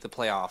 can they make the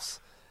playoffs?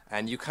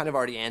 And you kind of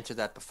already answered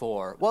that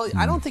before. Well,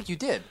 I don't think you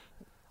did.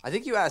 I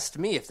think you asked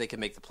me if they could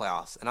make the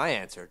playoffs, and I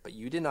answered, but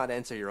you did not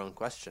answer your own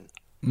question.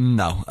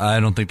 no? I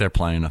don't think they're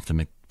playing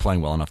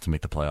well enough to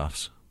make the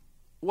playoffs.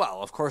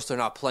 Well, of course they're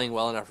not playing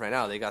well enough right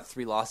now. They got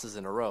 3 losses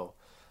in a row.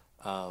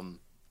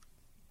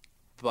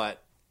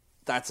 But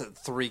that's a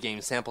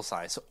 3-game sample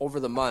size. So over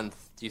the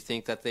month, do you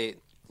think that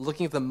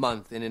looking at the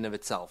month in and of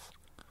itself,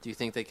 do you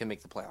think they can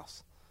make the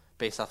playoffs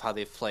based off how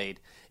they've played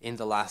in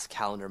the last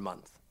calendar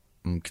month?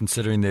 And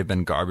considering they've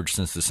been garbage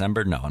since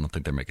December, no, I don't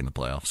think they're making the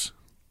playoffs.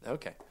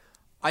 Okay.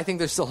 I think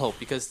there's still hope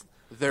because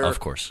their Of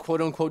course.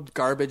 quote-unquote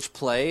garbage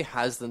play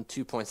has them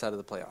 2 points out of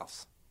the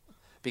playoffs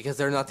because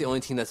they're not the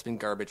only team that's been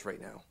garbage right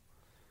now.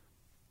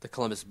 The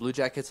Columbus Blue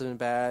Jackets have been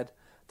bad.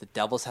 The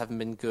Devils haven't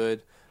been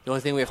good. The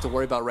only thing we have to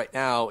worry about right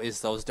now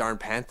is those darn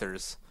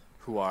Panthers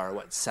who are,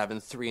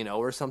 7-3-0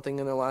 or something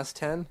in their last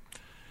 10?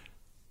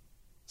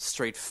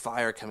 Straight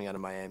fire coming out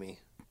of Miami.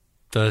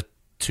 The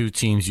 2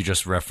 teams you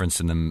just referenced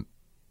in the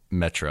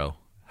Metro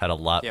had a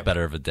lot Yep.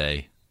 better of a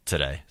day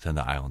today than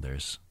the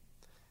Islanders.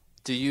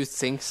 Do you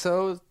think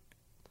so?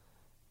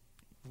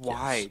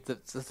 Why?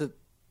 The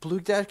Blue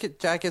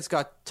Jackets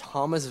got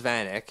Thomas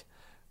Vanek.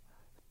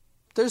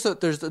 There's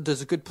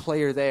a good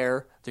player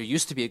there. There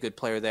used to be a good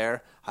player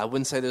there. I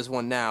wouldn't say there's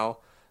one now.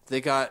 They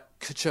got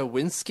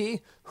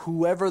Kuchawinski,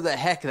 whoever the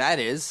heck that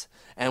is,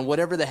 and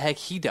whatever the heck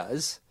he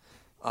does.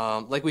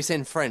 Like we say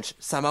in French,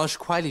 ça mange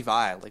quoi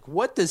l'hiver? Like,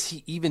 what does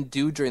he even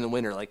do during the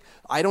winter? Like,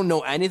 I don't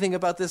know anything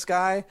about this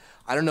guy.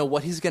 I don't know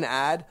what he's going to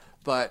add,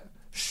 but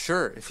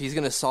sure, if he's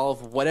going to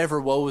solve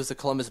whatever woes the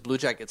Columbus Blue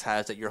Jackets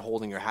has that you're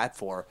holding your hat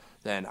for,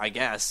 then I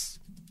guess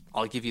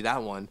I'll give you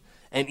that one.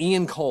 And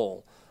Ian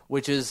Cole,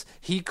 which is,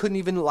 he couldn't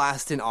even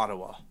last in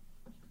Ottawa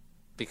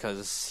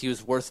because he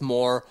was worth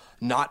more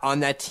not on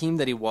that team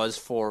that he was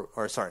for,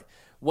 or sorry,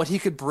 what he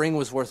could bring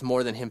was worth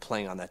more than him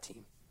playing on that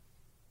team.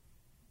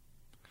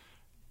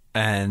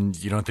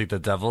 And you don't think the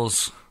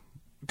Devils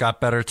got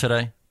better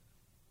today?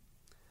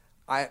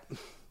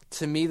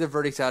 To me, the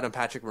verdict's out on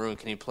Patrick Maroon.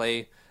 Can he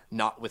play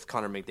not with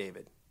Connor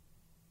McDavid?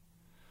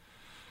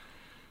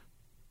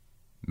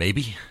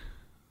 Maybe.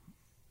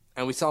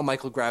 And we saw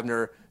Michael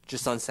Grabner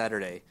just on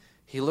Saturday.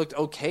 He looked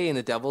okay in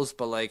the Devils,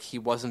 but he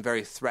wasn't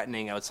very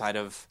threatening outside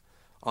of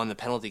on the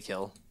penalty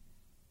kill.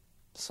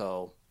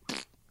 So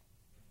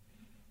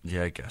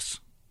Yeah, I guess.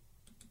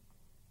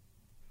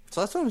 So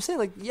that's what I'm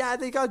saying. Yeah,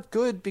 they got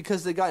good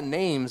because they got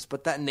names,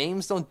 but that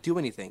names don't do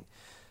anything.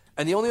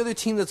 And the only other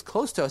team that's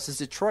close to us is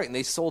Detroit, and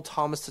they sold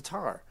Thomas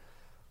Tatar.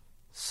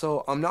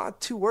 So I'm not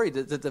too worried.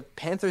 The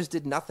Panthers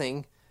did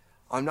nothing.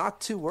 I'm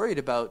not too worried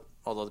about,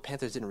 although the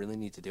Panthers didn't really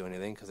need to do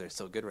anything because they're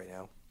so good right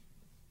now.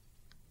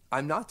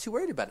 I'm not too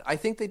worried about it. I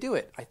think they do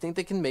it. I think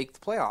they can make the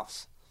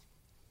playoffs.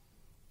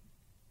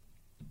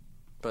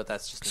 But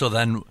that's just So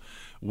then,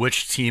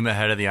 which team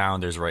ahead of the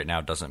Islanders right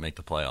now doesn't make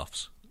the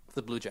playoffs?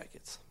 the Blue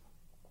Jackets.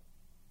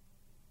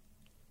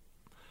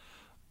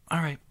 All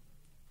right.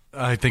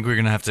 I think we're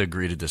going to have to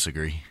agree to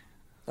disagree.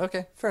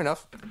 Okay, fair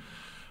enough.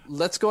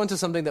 Let's go into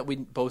something that we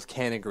both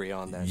can agree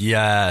on then.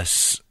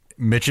 Yes.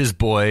 Mitch's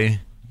boy.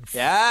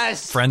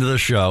 Yes. Friend of the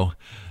show.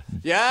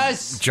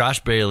 Yes.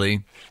 Josh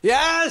Bailey.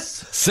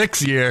 Yes.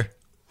 6-year.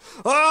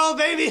 Oh,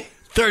 baby.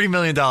 $30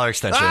 million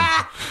extension.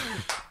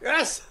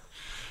 Yes.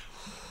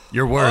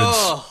 Your words.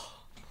 Oh,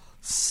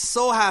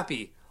 so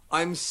happy.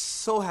 I'm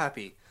so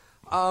happy.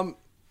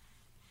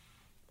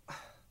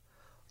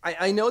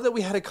 I know that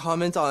we had a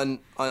comment on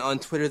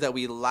Twitter that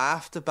we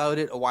laughed about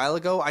it a while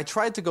ago. I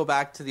tried to go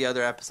back to the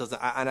other episodes,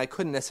 and I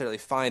couldn't necessarily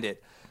find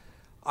it.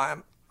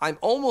 I'm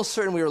almost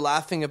certain we were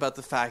laughing about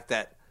the fact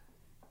that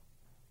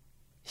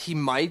he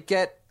might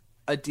get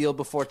a deal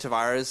before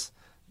Tavares,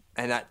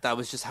 and that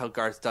was just how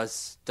Garth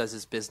does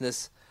his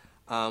business.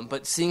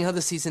 But seeing how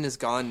the season has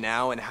gone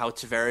now and how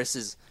Tavares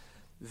is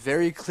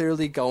very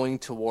clearly going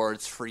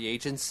towards free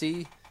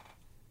agency,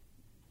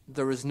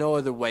 there was no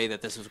other way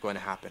that this was going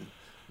to happen.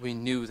 We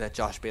knew that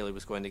Josh Bailey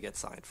was going to get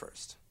signed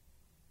first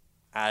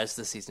as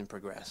the season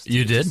progressed.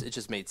 You did? It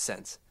just made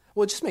sense.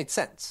 Well, it just made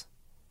sense.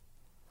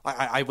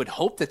 I would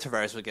hope that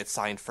Tavares would get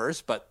signed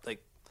first, but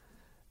like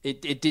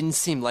it didn't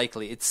seem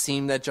likely. It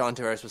seemed that John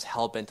Tavares was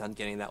hell-bent on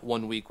getting that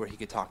 1 week where he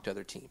could talk to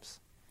other teams.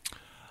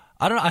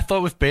 I don't know. I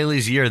thought with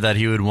Bailey's year that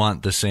he would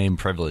want the same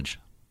privilege.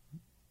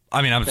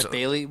 I mean,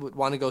 Bailey would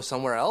want to go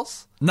somewhere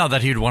else? No,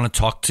 that he'd want to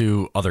talk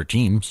to other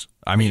teams.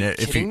 I mean, Are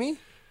you kidding me?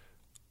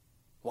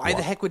 Why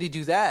the heck would he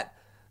do that?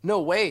 No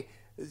way.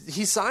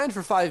 He signed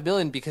for $5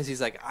 million because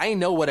he's like, I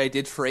know what I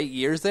did for 8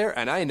 years there,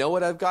 and I know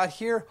what I've got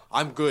here.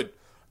 I'm good.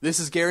 This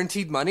is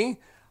guaranteed money.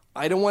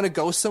 I don't want to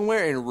go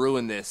somewhere and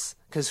ruin this,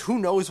 because who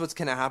knows what's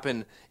going to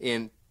happen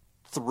in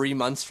 3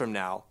 months from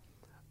now.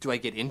 Do I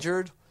get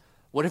injured?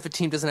 What if a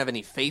team doesn't have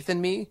any faith in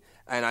me,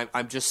 and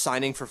I'm just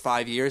signing for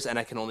 5 years, and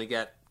I can only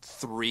get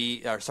for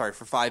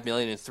 $5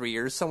 million in 3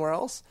 years somewhere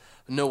else?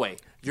 No way.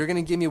 You're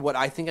going to give me what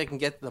I think I can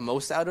get the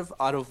most out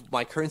of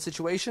my current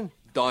situation?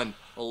 Done.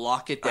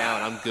 Lock it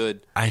down. I'm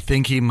good. I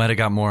think he might have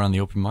got more on the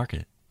open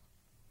market.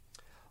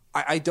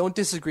 I don't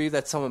disagree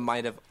that someone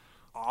might have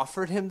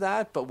offered him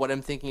that, but what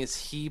I'm thinking is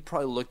he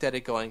probably looked at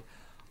it going,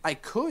 I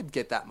could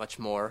get that much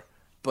more,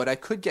 but I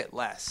could get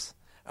less.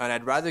 And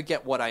I'd rather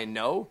get what I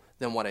know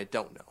than what I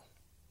don't know.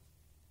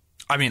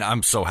 I mean,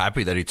 I'm so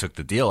happy that he took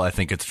the deal. I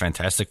think it's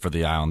fantastic for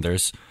the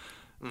Islanders.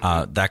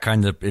 That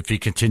kind of, if he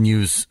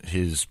continues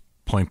his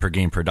point per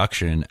game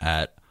production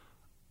at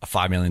a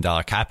 $5 million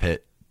cap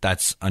hit,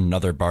 that's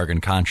another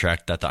bargain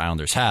contract that the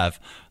Islanders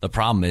have. The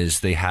problem is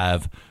they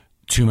have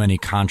too many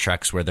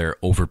contracts where they're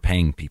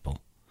overpaying people.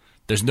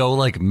 There's no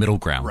like middle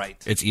ground.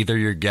 Right. It's either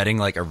you're getting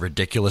like a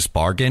ridiculous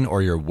bargain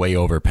or you're way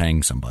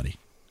overpaying somebody.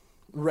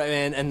 Right,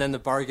 and then the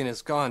bargain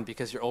is gone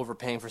because you're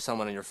overpaying for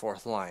someone in your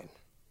fourth line.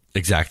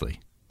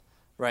 Exactly.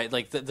 Right,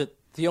 like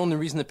the only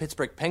reason the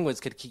Pittsburgh Penguins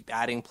could keep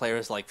adding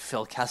players like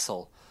Phil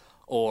Kessel,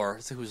 or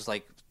who's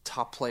like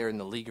top player in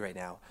the league right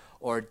now,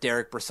 or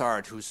Derek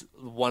Brassard, who's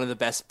one of the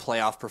best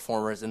playoff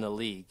performers in the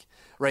league.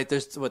 Right,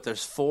 there's the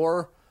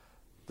four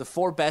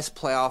best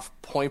playoff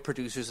point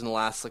producers in the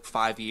last like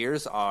 5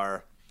 years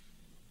are,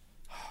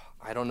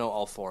 I don't know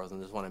all four of them.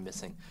 There's one I'm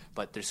missing,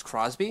 but there's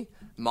Crosby,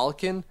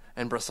 Malkin,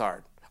 and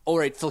Brassard. Oh,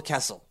 right, Phil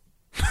Kessel.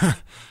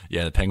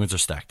 Yeah, the Penguins are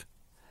stacked.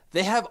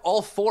 They have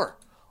all four.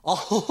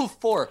 All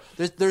four.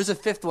 There's a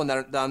fifth one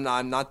that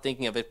I'm not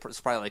thinking of.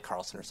 It's probably like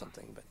Carlson or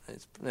something, but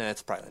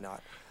it's probably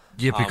not.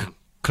 Yeah,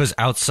 because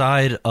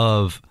outside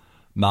of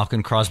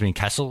Malkin, Crosby, and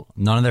Kessel,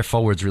 none of their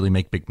forwards really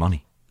make big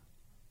money.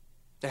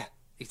 Yeah,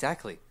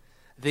 exactly.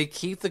 They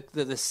keep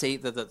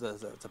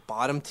the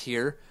bottom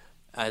tier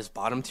as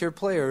bottom tier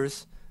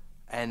players,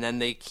 and then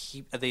they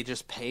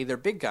just pay their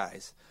big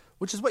guys,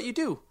 which is what you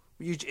do.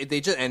 They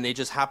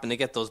just happen to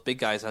get those big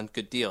guys on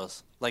good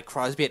deals, like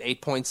Crosby at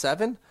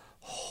 8.7.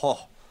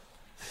 Oh,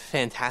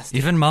 fantastic!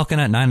 Even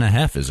Malkin at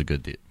 9.5 is a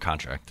good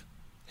contract.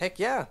 Heck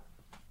yeah!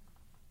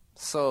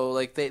 So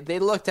like they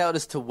looked out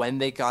as to when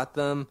they got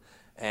them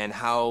and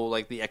how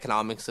like the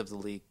economics of the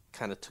league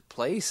kind of took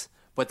place,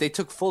 but they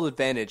took full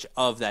advantage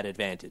of that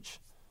advantage.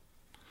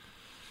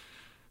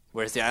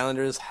 Whereas the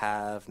Islanders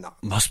have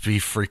not. Must be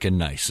freaking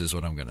nice, is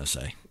what I'm gonna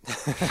say.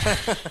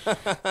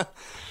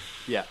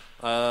 Yeah,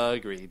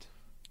 agreed.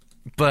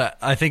 But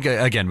I think,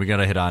 again, we got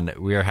to hit on,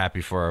 we are happy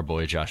for our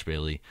boy Josh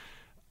Bailey.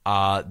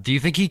 Do you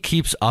think he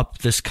keeps up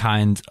this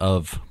kind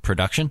of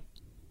production?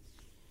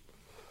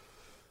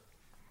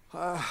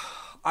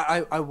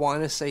 I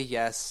want to say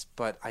yes,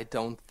 but I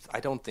don't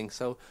think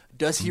so.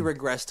 Does he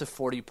regress to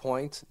 40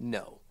 points?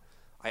 No.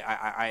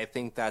 I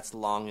think that's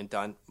long and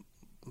done.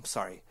 I'm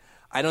sorry.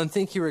 I don't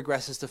think he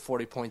regresses to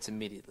 40 points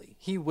immediately.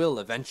 He will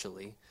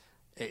eventually.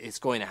 It's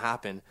going to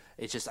happen.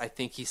 It's just I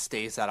think he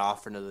stays that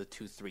off for another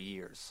 2-3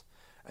 years.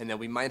 And then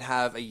we might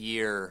have a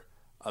year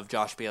of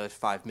Josh Bailey at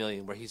 $5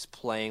 million where he's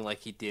playing like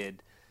he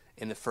did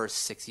in the first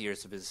 6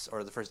 years of his,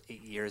 or the first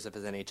 8 years of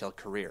his NHL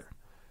career.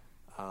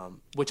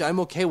 Which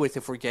I'm okay with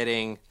if we're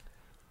getting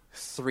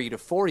 3 to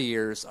 4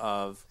 years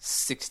of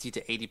 60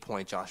 to 80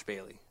 point Josh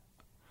Bailey.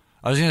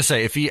 I was going to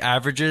say, if he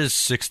averages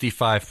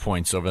 65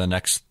 points over the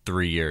next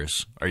 3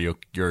 years,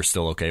 you're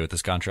still okay with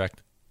this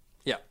contract?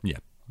 Yeah. Yeah,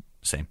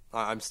 same.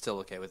 I'm still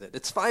okay with it.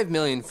 It's $5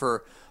 million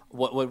for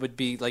what would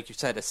be, like you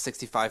said, a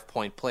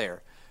 65-point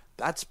player.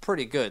 That's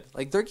pretty good.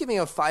 Like, they're giving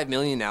out $5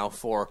 million now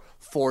for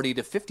 40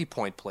 to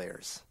 50-point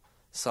players.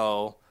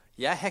 So,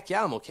 yeah, heck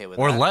yeah, I'm okay with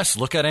that. Or less.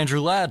 Look at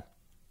Andrew Ladd.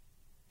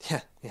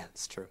 Yeah,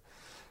 it's true.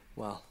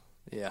 Well,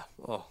 yeah.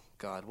 Oh,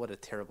 God, what a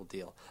terrible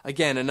deal.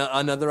 Again,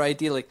 another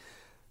idea, like,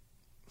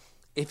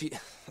 if you...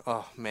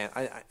 Oh, man.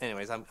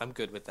 Anyways, I'm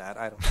good with that.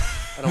 I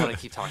don't want to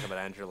keep talking about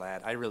Andrew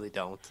Ladd. I really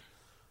don't.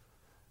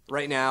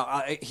 Right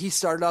now, he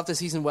started off the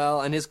season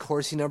well, and his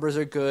Corsi numbers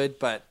are good,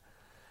 but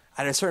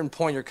at a certain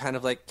point, you're kind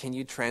of like, can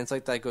you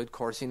translate that good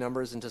Corsi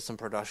numbers into some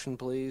production,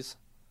 please?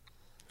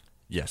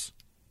 Yes.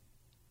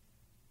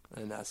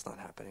 And that's not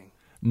happening.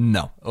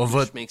 No.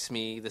 Which makes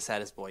me the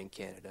saddest boy in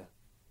Canada.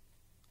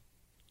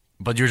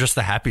 But you're just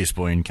the happiest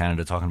boy in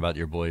Canada talking about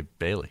your boy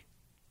Bailey.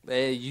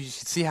 You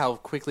should see how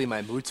quickly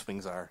my mood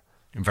swings are.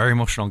 You're a very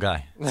emotional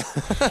guy.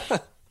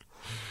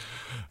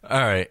 All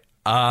right.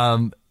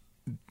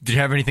 Do you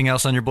have anything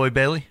else on your boy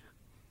Bailey?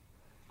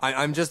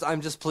 I'm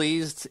just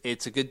pleased.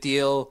 It's a good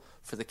deal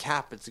for the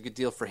cap. It's a good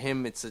deal for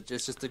him. It's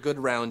just a good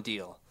round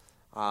deal.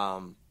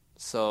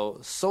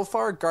 So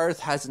far Garth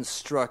hasn't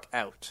struck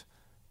out.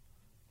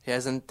 He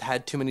hasn't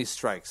had too many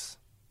strikes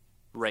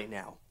right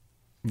now.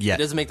 Yeah.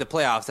 He doesn't make the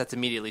playoffs. That's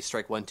immediately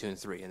strike 1, 2, and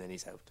 3, and then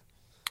he's out.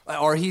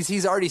 Or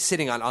he's already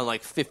sitting on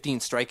like 15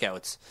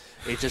 strikeouts.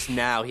 It's just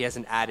now he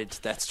hasn't added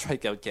to that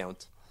strikeout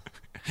count.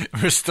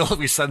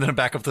 We sending him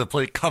back up to the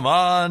plate. Come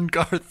on,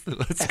 Garth,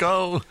 let's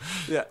go.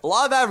 Yeah, a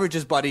lot of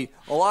averages, buddy.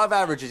 A lot of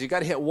averages. You got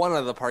to hit one out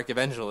of the park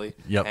eventually.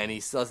 Yep. And he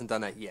still hasn't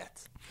done that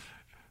yet.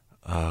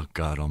 Oh,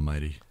 God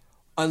almighty.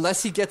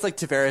 Unless he gets like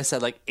Tavares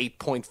at like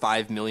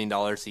 $8.5 million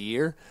a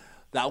year,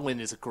 that win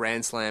is a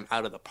grand slam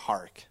out of the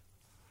park.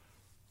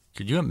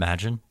 Could you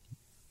imagine?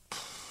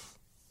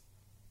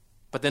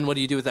 But then what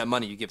do you do with that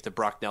money? You give it to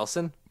Brock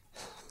Nelson?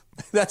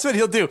 That's what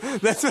he'll do.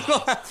 That's what will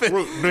happen.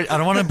 I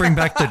don't want to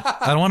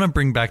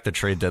bring back the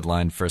trade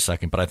deadline for a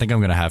second, but I think I'm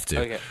going to have to.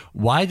 Okay.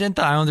 Why didn't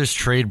the Islanders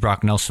trade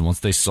Brock Nelson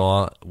once they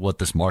saw what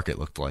this market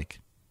looked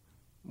like?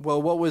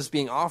 Well, what was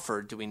being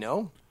offered? Do we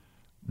know?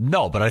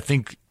 No, but I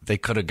think they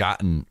could have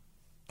gotten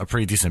a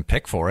pretty decent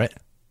pick for it.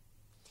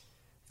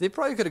 They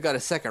probably could have got a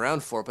second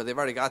round for it, but they've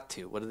already got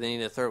two. What do they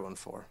need a third one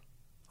for?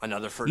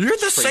 Another first. You're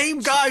the same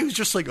guy who's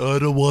just like, I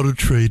don't want to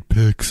trade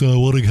picks. I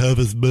want to have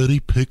as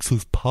many picks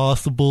as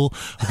possible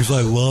because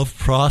I love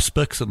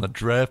prospects and the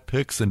draft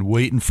picks and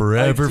waiting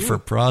forever for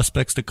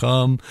prospects to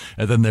come.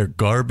 And then they're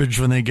garbage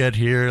when they get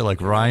here, like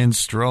Ryan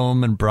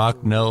Strome and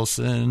Brock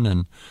Nelson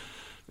and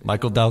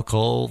Michael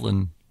Dalcol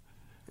and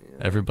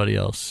everybody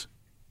else.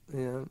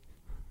 Yeah.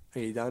 Are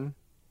you done?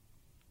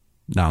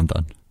 No, I'm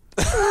done.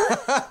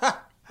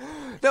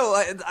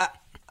 No,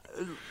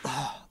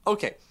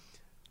 okay.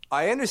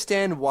 I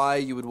understand why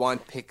you would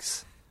want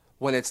picks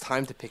when it's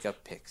time to pick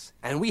up picks.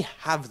 And we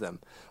have them.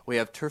 We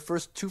have two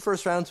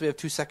first rounds, we have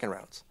 2 second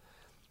rounds.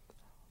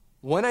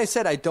 When I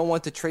said I don't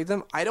want to trade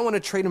them, I don't want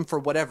to trade them for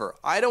whatever.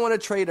 I don't want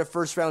to trade a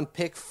first round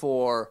pick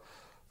for...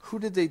 Who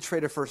did they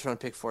trade a first round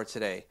pick for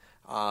today?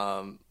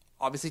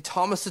 Obviously,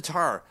 Thomas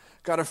Tatar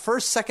got a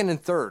first, second, and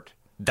third.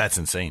 That's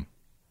insane.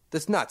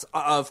 That's nuts.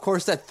 Of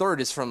course, that third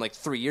is from like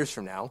 3 years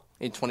from now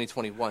in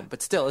 2021.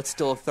 But still, it's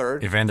still a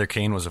third. Evander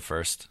Kane was a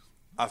first.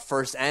 A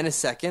first and a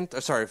second.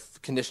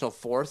 Conditional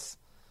fourth.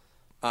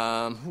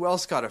 Who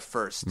else got a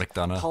first?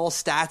 McDonough. Paul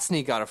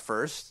Stastny got a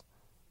first.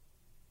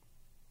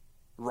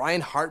 Ryan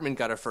Hartman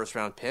got a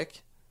first-round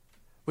pick.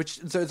 Which,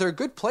 they're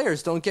good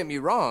players, don't get me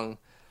wrong.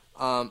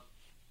 But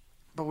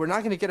we're not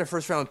going to get a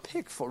first-round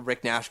pick for...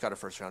 Rick Nash got a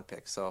first-round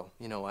pick. So,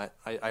 you know what?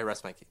 I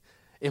rest my case.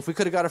 If we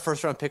could have got a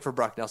first-round pick for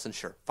Brock Nelson,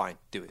 sure. Fine.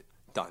 Do it.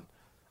 Done.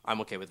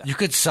 I'm okay with that. You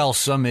could sell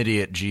some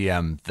idiot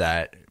GM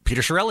that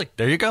Peter Chiarelli.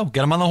 There you go.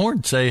 Get him on the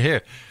horn. Say,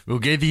 here, we'll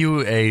give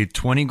you a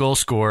 20-goal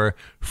scorer,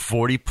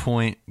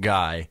 40-point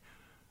guy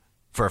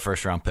for a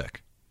first-round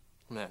pick.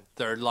 Man,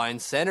 third-line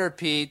center,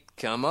 Pete.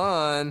 Come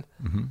on.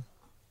 Mm-hmm.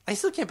 I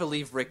still can't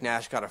believe Rick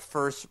Nash got a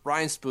first,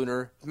 Ryan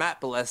Spooner,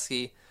 Matt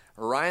Bolesky,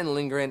 Ryan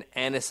Lindgren,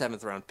 and a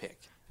 7th-round pick.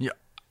 Yeah,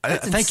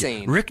 That's thank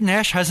insane. you. Rick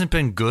Nash hasn't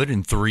been good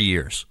in 3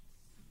 years,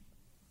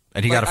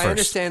 and he got a first. I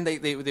understand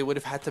they would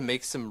have had to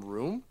make some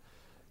room.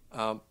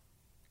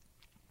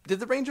 Did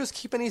the Rangers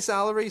keep any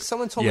salary?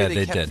 Someone told me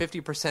they kept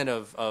 50%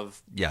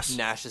 of yes.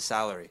 Nash's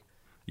salary.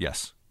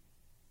 Yes.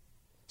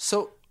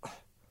 So,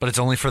 but it's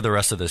only for the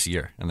rest of this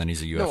year, and then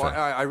he's a UFA. No,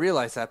 I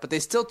realize that, but they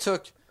still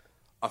took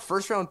a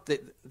first round.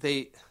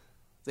 They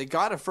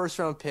got a first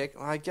round pick.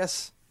 Well, I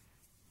guess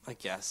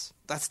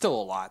that's still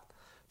a lot.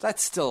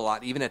 That's still a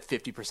lot, even at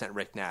 50%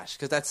 Rick Nash,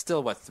 because that's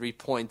still what,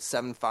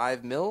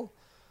 $3.75 million.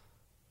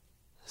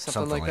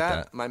 Something like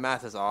that. My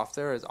math is off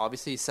there. Is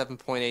obviously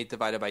 7.8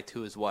 divided by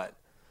 2 is what?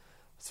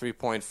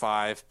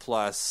 3.5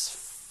 plus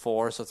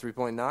 4, so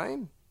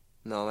 3.9?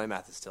 No, my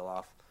math is still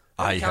off.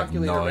 I have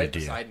no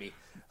idea. Beside me.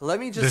 Let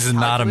me just This is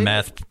not a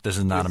math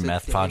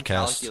podcast.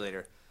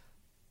 Calculator.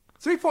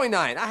 3.9.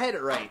 I had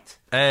it right.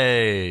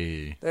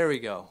 Hey. There we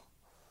go.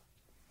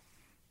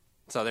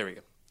 So there we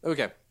go.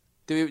 Okay.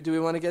 Do we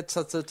want to get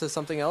to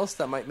something else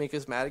that might make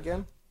us mad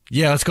again?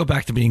 Yeah, let's go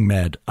back to being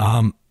mad.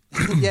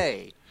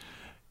 Yay.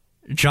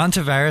 John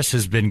Tavares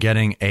has been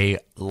getting a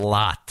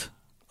lot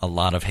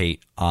of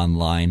hate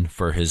online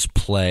for his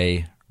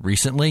play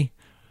recently.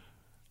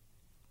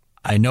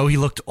 I know he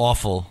looked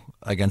awful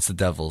against the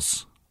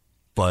Devils,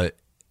 but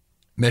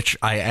Mitch,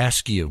 I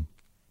ask you,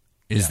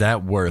 is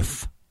that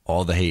worth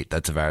all the hate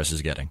that Tavares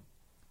is getting?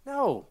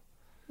 No.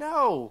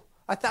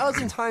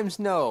 1,000 times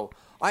no.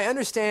 I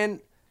understand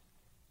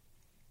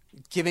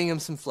giving him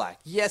some flack.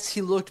 Yes,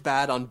 he looked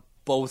bad on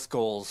both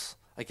goals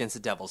against the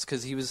Devils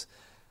because he was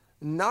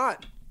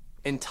not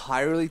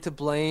entirely to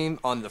blame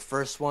on the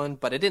first one,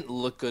 but it didn't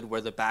look good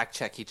where the back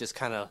check, he just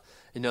kind of,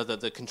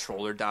 the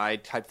controller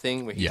died type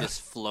thing where he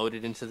just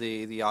floated into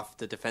the off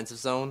the defensive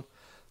zone.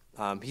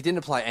 He didn't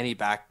apply any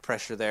back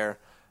pressure there.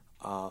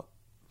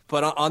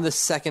 But on the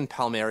second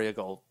Palmieri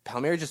goal,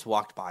 Palmieri just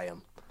walked by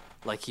him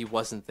like he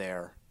wasn't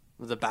there.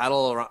 The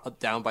battle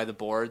down by the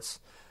boards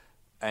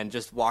and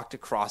just walked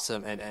across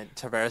him, and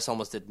Tavares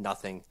almost did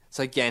nothing.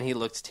 So again, he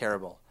looked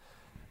terrible.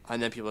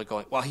 And then people are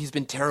going, well, he's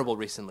been terrible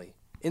recently.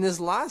 In his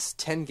last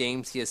 10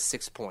 games, he has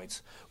 6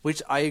 points,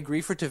 which I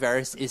agree for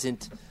Tavares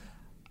isn't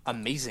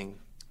amazing,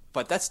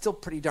 but that's still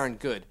pretty darn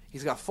good.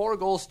 He's got 4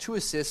 goals, 2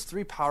 assists,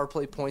 3 power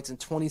play points, and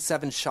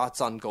 27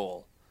 shots on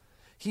goal.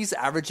 He's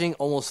averaging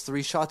almost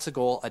 3 shots a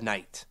goal a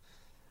night.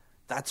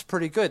 That's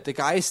pretty good. The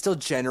guy is still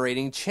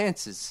generating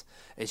chances.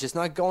 It's just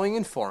not going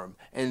in for him,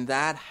 and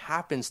that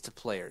happens to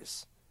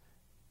players.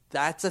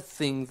 That's a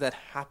thing that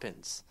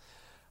happens.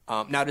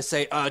 Now to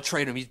say,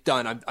 trade him, he's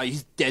done,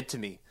 he's dead to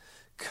me.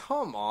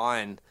 Come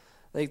on.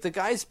 Like, the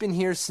guy's been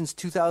here since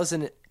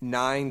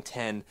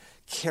 2009-10,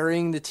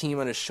 carrying the team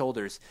on his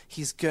shoulders.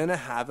 He's going to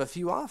have a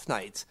few off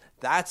nights.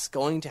 That's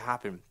going to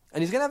happen.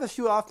 And he's going to have a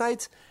few off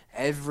nights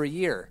every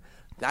year.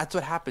 That's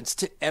what happens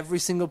to every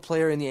single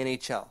player in the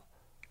NHL.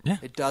 Yeah.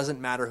 It doesn't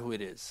matter who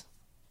it is.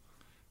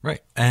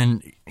 Right.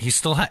 And he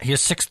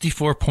has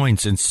 64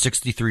 points in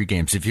 63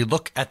 games. If you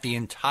look at the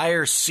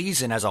entire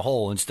season as a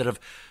whole, instead of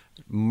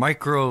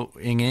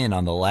microing in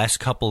on the last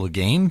couple of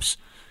games,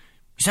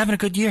 he's having a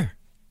good year.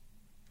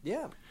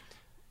 Yeah.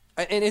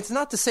 And it's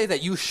not to say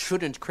that you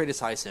shouldn't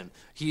criticize him.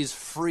 He's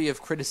free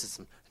of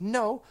criticism.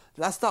 No,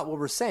 that's not what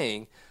we're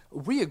saying.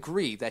 We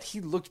agree that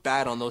he looked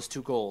bad on those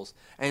 2 goals.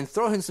 And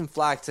throw him some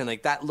flack and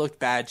like, that looked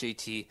bad,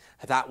 JT.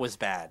 That was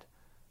bad.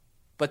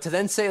 But to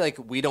then say, like,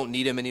 we don't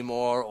need him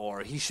anymore,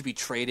 or he should be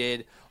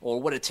traded, or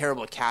what a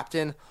terrible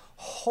captain,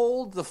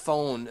 hold the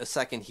phone a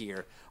second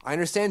here. I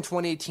understand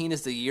 2018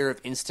 is the year of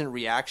instant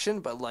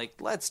reaction, but, like,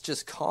 let's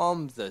just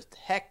calm the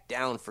heck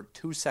down for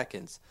 2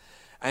 seconds.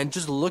 And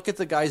just look at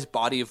the guy's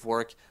body of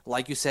work,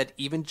 like you said,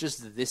 even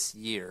just this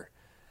year,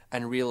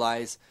 and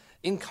realize,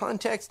 in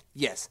context,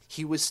 yes,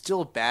 he was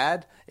still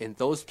bad in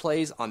those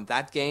plays on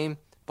that game,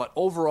 but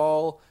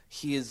overall,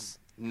 he is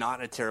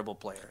not a terrible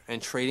player,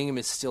 and trading him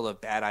is still a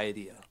bad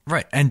idea.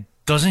 Right, and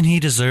doesn't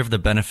he deserve the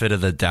benefit of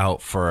the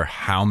doubt for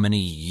how many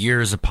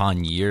years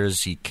upon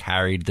years he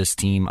carried this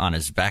team on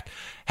his back?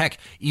 Heck,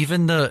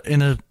 even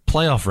in a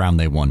playoff round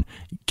they won.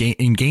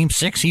 In Game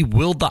 6, he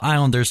willed the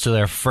Islanders to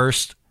their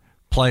first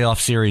playoff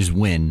series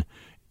win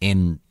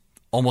in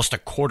almost a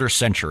quarter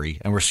century,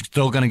 and we're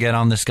still going to get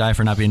on this guy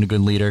for not being a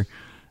good leader?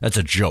 That's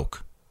a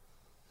joke.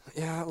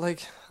 Yeah,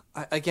 like,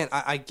 I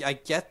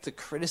get the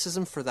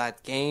criticism for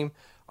that game.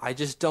 I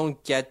just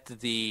don't get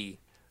the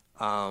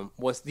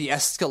what's the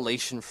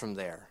escalation from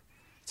there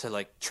to,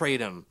 like, trade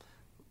him.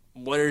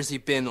 Where has he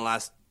been the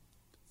last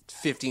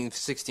 15,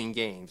 16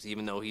 games,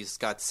 even though he's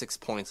got 6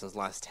 points in his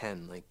last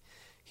 10? Like,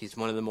 he's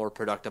one of the more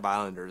productive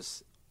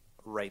Islanders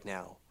right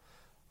now.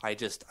 I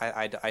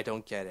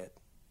don't get it.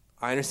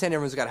 I understand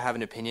everyone's got to have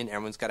an opinion,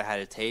 everyone's got to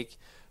have a take,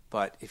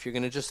 but if you're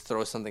going to just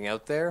throw something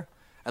out there,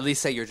 at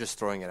least say you're just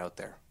throwing it out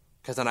there.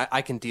 Because then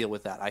I can deal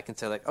with that. I can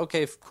say, like,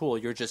 okay, cool,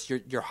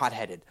 you're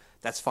hot-headed.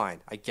 That's fine.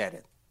 I get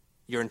it.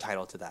 You're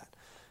entitled to that.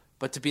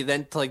 But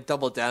to like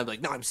double down and be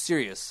like, no, I'm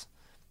serious.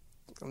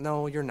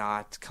 No, you're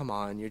not. Come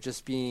on. You're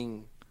just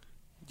trying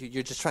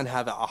to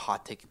have a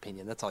hot take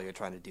opinion. That's all you're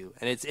trying to do.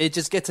 And it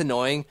just gets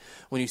annoying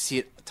when you see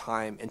it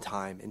time and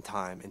time and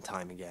time and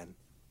time again.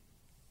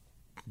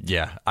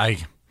 Yeah,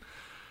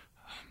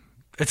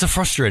 it's a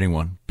frustrating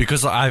one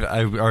because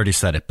I've already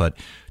said it, but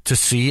to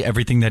see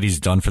everything that he's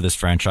done for this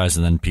franchise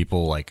and then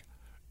people, like,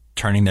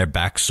 turning their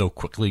backs so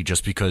quickly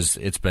just because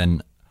it's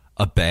been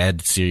a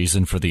bad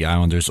season for the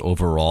Islanders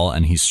overall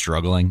and he's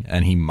struggling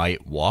and he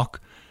might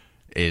walk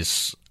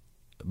is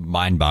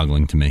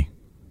mind-boggling to me.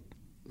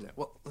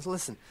 Well,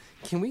 listen,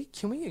 can we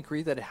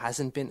agree that it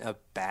hasn't been a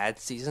bad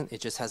season?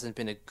 It just hasn't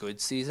been a good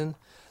season?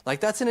 Like,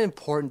 that's an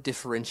important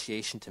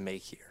differentiation to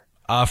make here.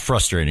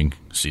 Frustrating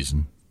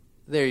season.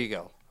 There you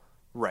go.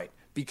 Right.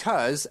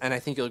 Because, and I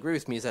think you'll agree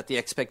with me, is that the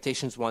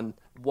expectations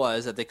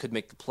was that they could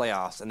make the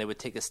playoffs and they would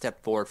take a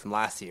step forward from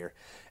last year,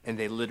 and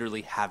they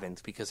literally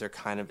haven't because they're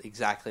kind of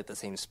exactly at the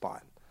same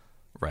spot.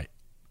 Right.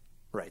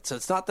 Right. So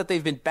it's not that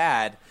they've been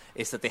bad,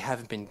 it's that they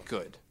haven't been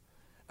good.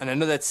 And I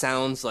know that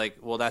sounds like,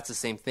 well, that's the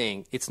same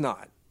thing. It's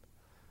not.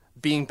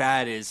 Being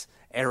bad is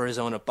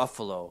Arizona,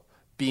 Buffalo.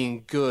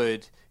 Being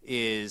good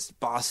is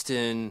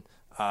Boston,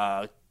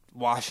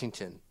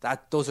 Washington.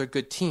 Those are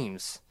good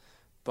teams.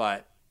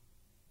 But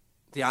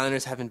the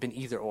Islanders haven't been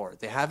either or.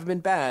 They haven't been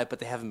bad, but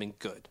they haven't been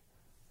good.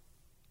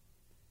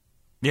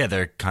 Yeah,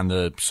 they're kind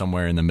of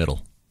somewhere in the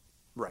middle.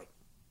 Right.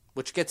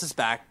 Which gets us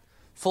back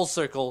full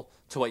circle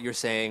to what you're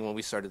saying when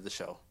we started the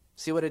show.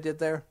 See what I did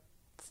there?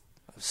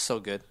 It was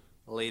so good.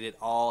 Laid it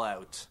all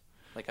out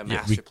like a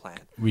master plan.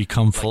 We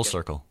come Like full a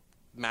circle.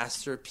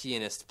 master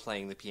pianist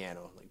playing the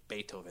piano, like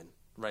Beethoven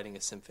writing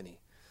a symphony.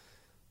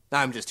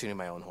 Now I'm just tuning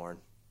my own horn.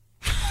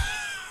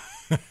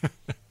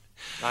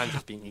 I'm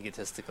just being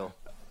egotistical.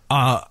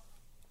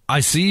 I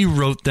see you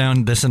wrote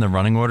down this in the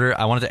running order.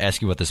 I wanted to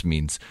ask you what this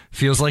means.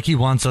 Feels like he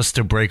wants us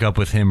to break up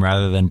with him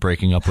rather than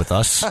breaking up with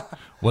us.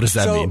 What does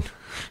that mean?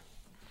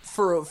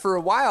 For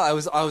a while, I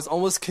was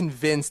almost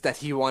convinced that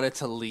he wanted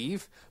to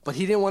leave, but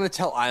he didn't want to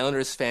tell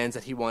Islanders fans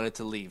that he wanted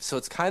to leave. So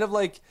it's kind of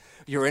like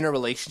you're in a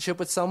relationship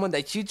with someone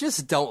that you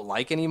just don't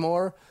like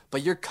anymore,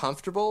 but you're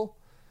comfortable.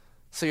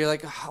 So you're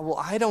like,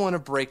 well, I don't want to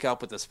break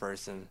up with this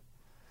person.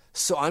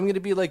 So I'm going to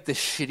be like the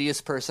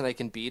shittiest person I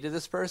can be to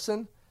this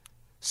person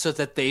so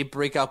that they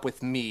break up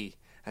with me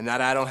and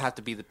that I don't have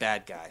to be the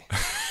bad guy.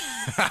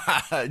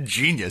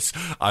 Genius.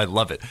 I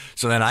love it.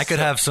 So then I could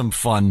have some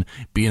fun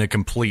being a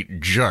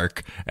complete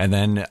jerk, and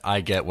then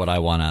I get what I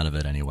want out of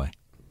it anyway.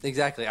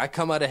 Exactly. I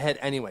come out ahead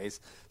anyways.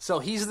 So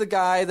he's the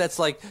guy that's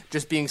like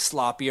just being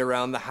sloppy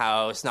around the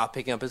house, not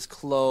picking up his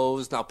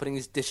clothes, not putting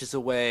his dishes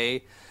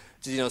away,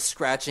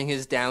 scratching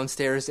his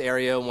downstairs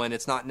area when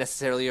it's not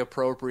necessarily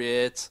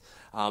appropriate,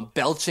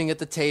 belching at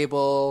the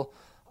table,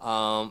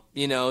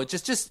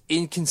 just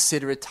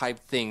inconsiderate type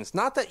things.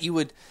 Not that you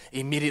would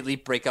immediately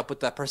break up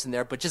with that person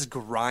there, but just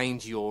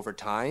grind you over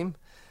time.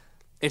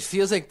 It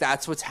feels like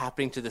that's what's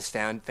happening to this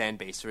fan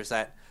base, or is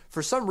that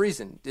for some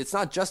reason, it's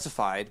not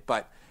justified,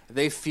 but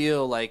they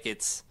feel like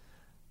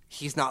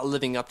he's not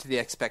living up to the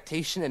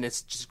expectation, and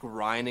it's just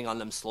grinding on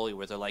them slowly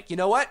where they're like, you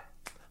know what?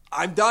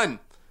 I'm done.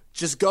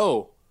 Just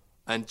go.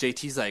 And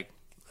JT's like,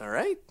 all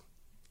right,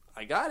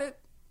 I got it.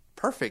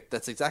 Perfect.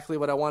 That's exactly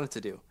what I wanted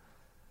to do.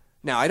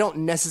 Now, I don't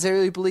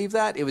necessarily believe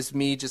that. It was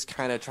me just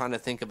kind of trying to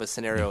think of a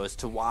scenario as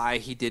to why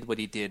he did what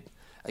he did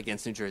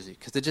against New Jersey,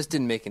 because it just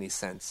didn't make any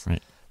sense.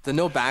 Right. The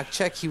no back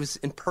check, he was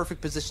in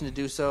perfect position to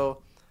do so.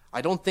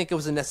 I don't think it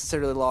was a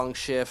necessarily long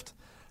shift.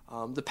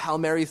 The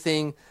Palmieri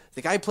thing,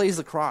 the guy plays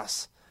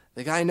lacrosse.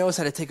 The guy knows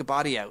how to take a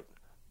body out,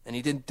 and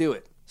he didn't do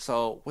it.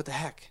 So what the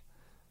heck?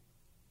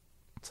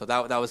 So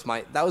that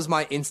was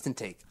my instant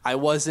take. I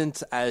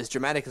wasn't as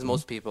dramatic as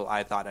most people.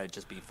 I thought I'd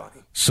just be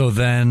funny. So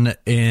then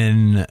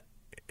in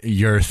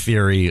your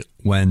theory,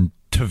 when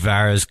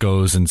Tavares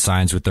goes and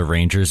signs with the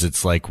Rangers,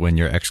 it's like when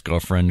your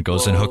ex-girlfriend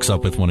goes and hooks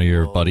up with one of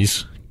your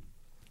buddies?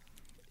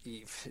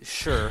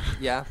 Sure,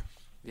 yeah.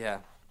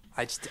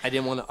 I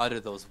didn't want to utter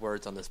those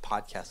words on this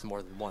podcast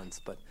more than once,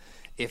 but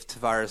if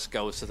Tavares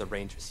goes to the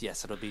Rangers,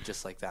 yes, it'll be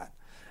just like that.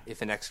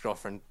 If an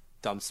ex-girlfriend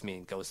dumps me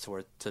and goes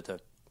to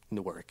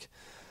Newark,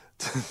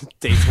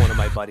 dates one of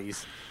my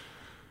buddies.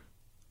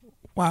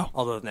 Wow.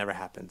 Although it never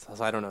happens,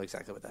 so I don't know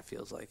exactly what that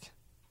feels like.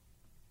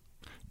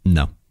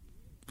 No.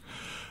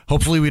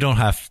 Hopefully we don't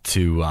have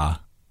to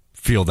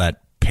feel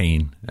that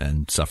pain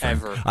and suffering.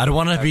 Ever. I don't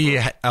want to be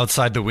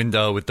outside the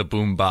window with the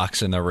boom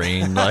box in the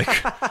rain like,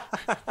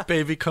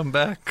 baby, come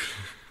back.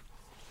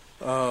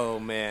 Oh,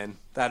 man.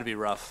 That'd be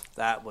rough.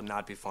 That would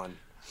not be fun.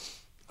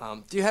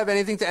 Do you have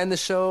anything to end the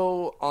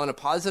show on a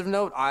positive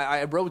note?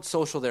 I wrote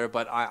social there,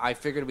 but I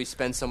figured we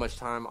spend so much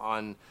time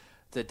on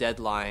the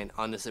deadline,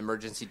 on this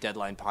emergency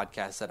deadline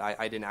podcast, that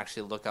I didn't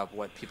actually look up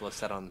what people have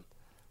said on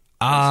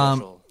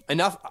social.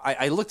 Enough.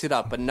 I looked it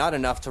up, but not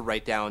enough to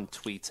write down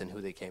tweets and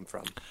who they came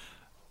from.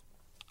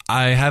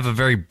 I have a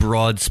very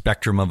broad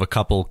spectrum of a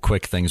couple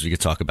quick things we could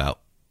talk about.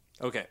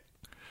 Okay.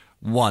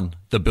 One,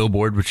 the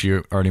billboard, which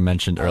you already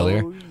mentioned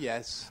earlier. Oh,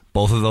 yes.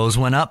 Both of those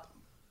went up.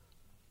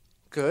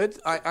 Good.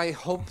 I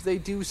hope they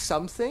do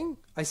something.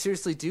 I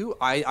seriously do.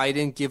 I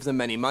didn't give them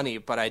any money,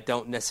 but I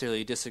don't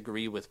necessarily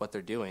disagree with what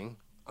they're doing.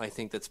 I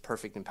think that's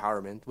perfect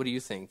empowerment. What do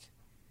you think?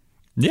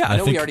 Yeah, I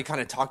know we already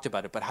kind of talked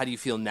about it, but how do you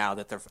feel now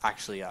that they're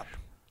actually up?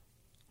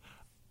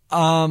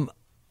 I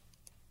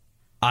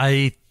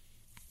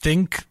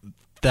think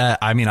that,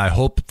 I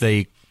hope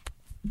they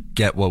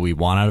get what we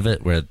want out of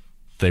it, where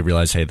they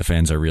realize, hey, the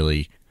fans are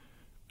really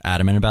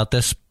adamant about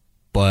this,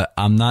 but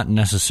I'm not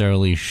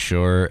necessarily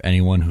sure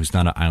anyone who's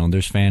not an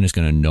Islanders fan is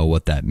going to know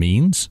what that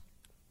means.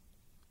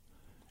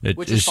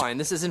 Which is fine.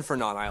 This isn't for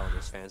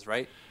non-Islanders fans,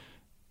 right?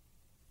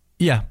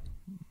 Yeah.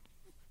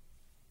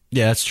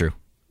 Yeah, that's true.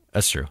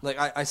 That's true. Like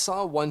I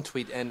saw one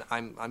tweet, and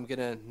I'm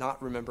gonna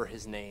not remember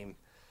his name.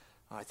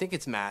 I think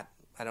it's Matt.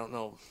 I don't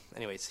know.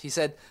 Anyways, he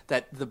said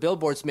that the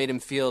billboards made him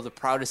feel the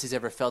proudest he's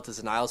ever felt as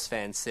an Isles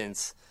fan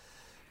since,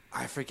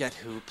 I forget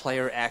who,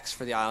 player X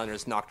for the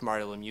Islanders knocked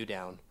Mario Lemieux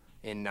down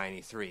in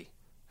 '93.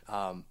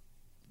 And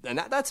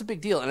that's a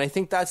big deal. And I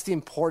think that's the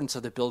importance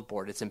of the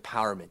billboard. It's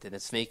empowerment, and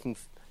it's making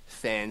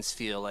fans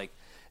feel like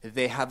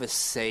they have a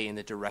say in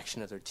the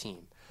direction of their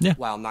team. Yeah.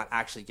 While not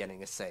actually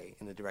getting a say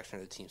in the direction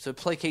of the team. So it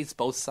placates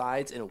both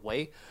sides in a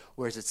way,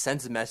 whereas it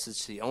sends a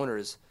message to the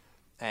owners,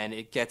 and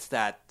it gets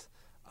that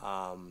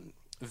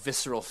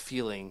visceral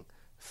feeling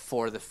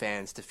for the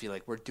fans to feel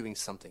like we're doing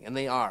something, and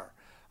they are.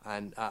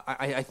 And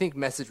I think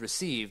message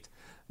received.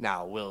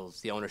 Now, will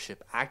the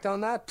ownership act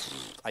on that?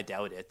 I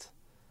doubt it.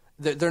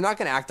 They're not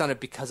going to act on it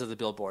because of the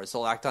billboards.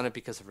 They'll act on it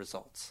because of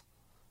results.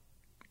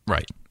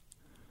 Right.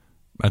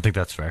 I think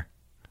that's fair.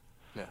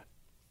 Yeah.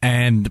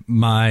 And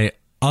my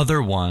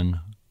other one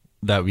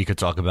that we could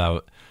talk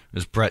about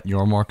is Brett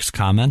Yormark's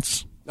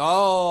comments.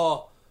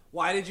 Oh,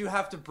 why did you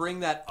have to bring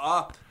that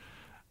up?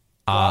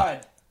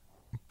 God.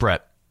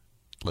 Brett,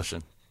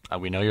 listen.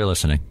 We know you're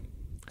listening.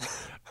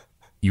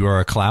 You are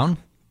a clown.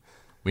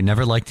 We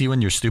never liked you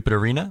in your stupid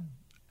arena,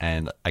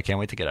 and I can't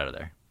wait to get out of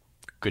there.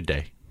 Good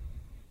day.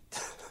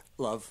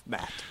 Love,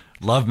 Matt.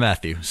 Love,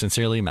 Matthew.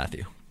 Sincerely,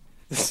 Matthew.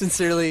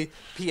 Sincerely,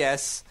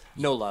 P.S.,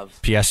 no love.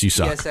 P.S., you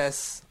suck.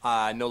 P.S.S.,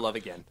 no love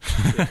again.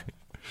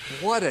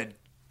 What a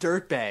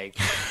dirtbag.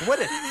 What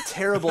a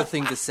terrible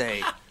thing to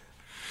say.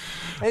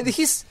 And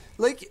he's,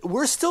 like,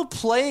 we're still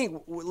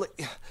playing.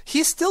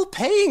 He's still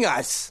paying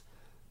us.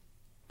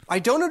 I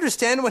don't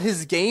understand what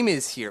his game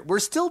is here.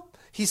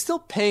 He's still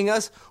paying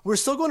us. We're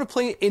still going to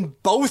play in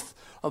both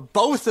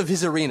of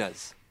his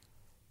arenas.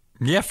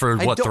 Yeah, for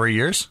what, 3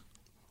 years?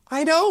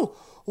 I know.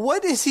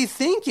 What is he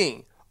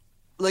thinking?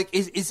 Like,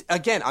 is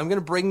again, I'm going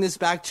to bring this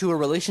back to a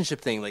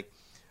relationship thing. Like,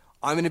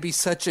 I'm going to be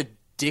such a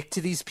dick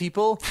to these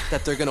people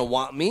that they're going to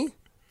want me?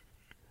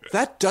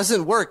 That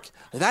doesn't work.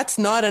 That's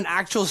not an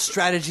actual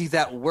strategy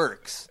that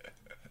works.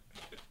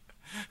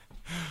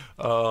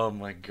 Oh,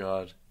 my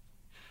God.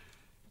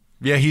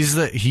 Yeah,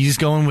 he's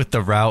going with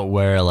the route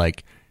where,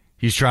 like,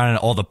 he's trying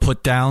all the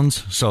put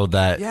downs so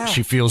that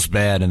she feels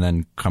bad and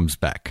then comes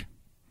back.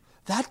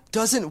 That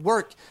doesn't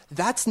work.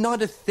 That's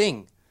not a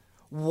thing.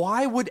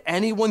 Why would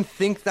anyone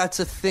think that's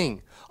a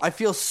thing? I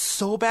feel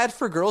so bad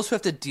for girls who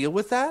have to deal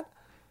with that.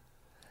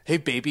 Hey,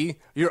 baby,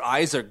 your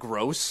eyes are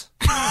gross.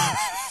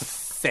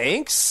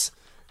 Thanks.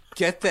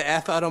 Get the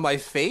F out of my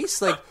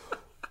face. Like,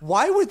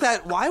 why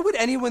would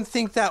anyone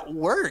think that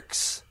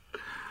works?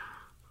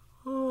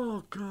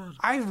 Oh, God.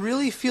 I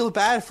really feel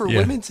bad for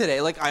women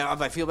today. Like,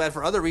 I feel bad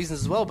for other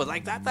reasons as well, but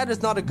like that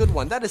is not a good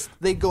one. That is,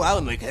 they go out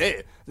and like,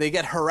 hey, they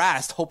get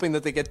harassed hoping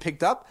that they get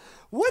picked up.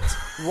 What?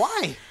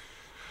 Why?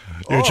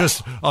 You're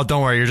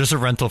don't worry, you're just a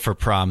rental for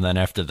prom then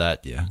after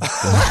that, yeah.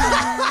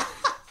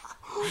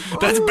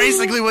 That's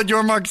basically what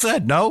Yormark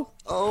said, no?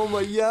 Oh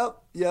my,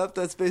 yep,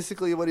 that's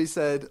basically what he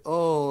said.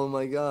 Oh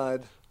my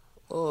God.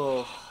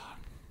 Oh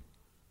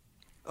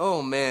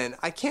man,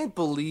 I can't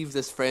believe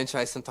this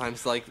franchise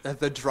sometimes, like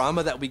the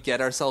drama that we get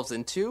ourselves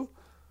into.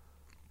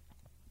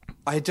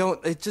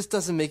 It just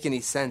doesn't make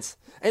any sense.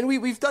 And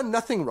we've done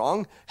nothing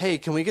wrong. Hey,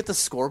 can we get the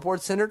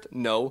scoreboard centered?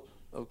 No.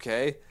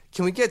 Okay.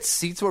 Can we get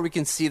seats where we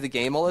can see the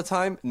game all the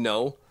time?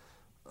 No.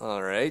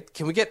 All right.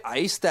 Can we get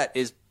ice that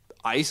is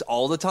ice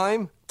all the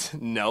time?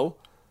 No.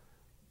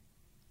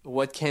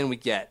 What can we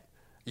get?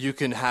 You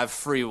can have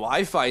free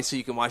Wi-Fi so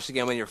you can watch the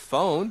game on your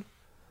phone.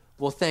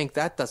 Well,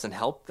 that doesn't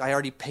help. I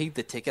already paid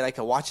the ticket. I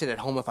can watch it at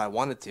home if I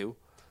wanted to.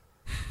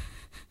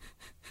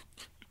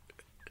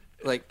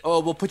 Like, oh,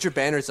 we'll put your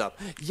banners up.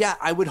 Yeah,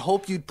 I would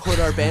hope you'd put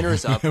our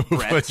banners up,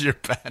 Brett. Put your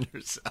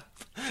banners up.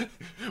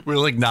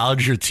 We'll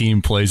acknowledge your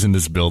team plays in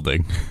this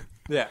building.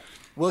 Yeah.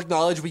 We'll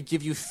acknowledge we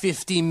give you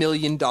 $50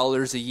 million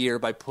a year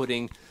by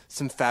putting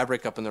some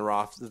fabric up in the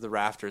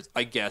rafters.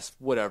 I guess.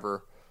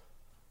 Whatever.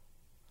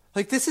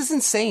 Like, this is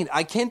insane.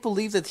 I can't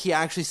believe that he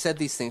actually said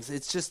these things.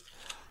 It's just,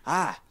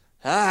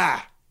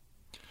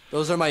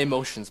 Those are my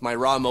emotions. My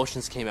raw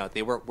emotions came out.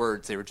 They weren't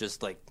words. They were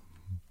just like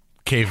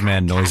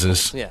caveman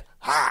noises. Yeah.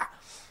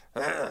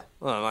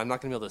 Well, I'm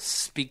not going to be able to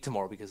speak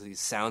tomorrow because of these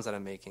sounds that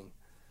I'm making.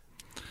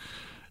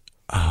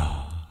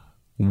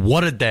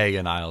 What a day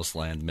in Isles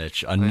Land,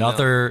 Mitch.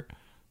 Another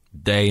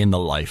day in the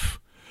life.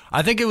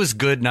 I think it was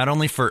good not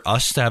only for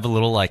us to have a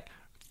little like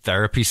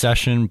therapy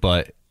session,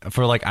 but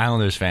for like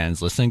Islanders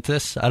fans listening to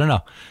this. I don't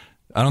know.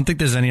 I don't think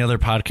there's any other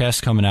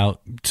podcast coming out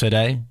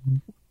today.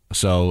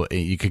 So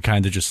you could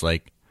kind of just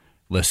like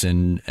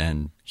listen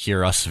and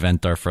hear us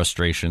vent our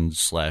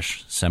frustrations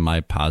 /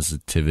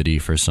 semi-positivity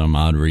for some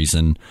odd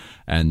reason.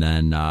 And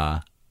then,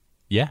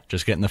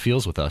 just getting the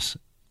feels with us.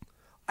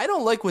 I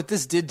don't like what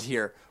this did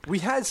here. We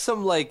had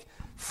some like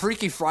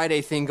Freaky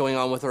Friday thing going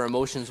on with our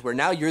emotions where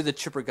now you're the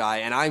chipper guy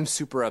and I'm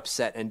super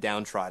upset and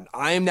downtrodden.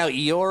 I am now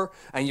Eeyore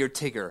and you're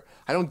Tigger.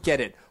 I don't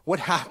get it. What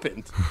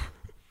happened?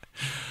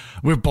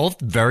 We're both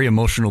very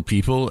emotional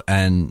people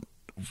and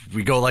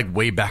we go like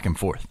way back and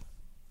forth.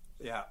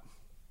 Yeah.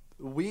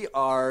 We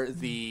are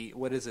the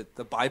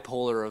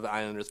bipolar of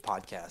Islanders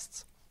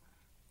podcasts.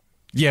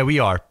 Yeah, we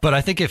are. But I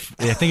think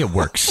it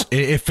works.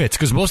 It fits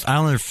because most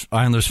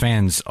Islanders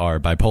fans are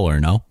bipolar,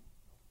 no?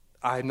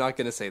 I'm not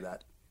going to say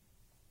that.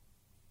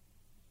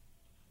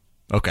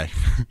 Okay.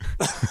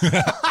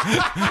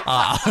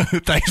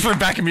 Thanks for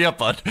backing me up,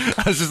 bud.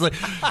 I was just like,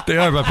 they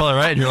are bipolar,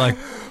 right? And you're like,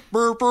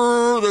 burr,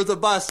 burr, there's a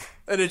bus.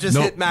 And it just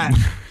hit Matt.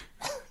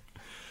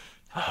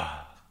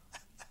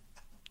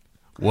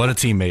 What a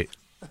teammate.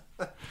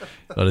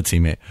 What a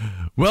teammate.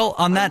 Well,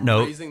 on that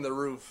note, raising the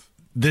roof.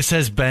 This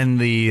has been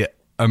the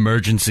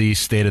Emergency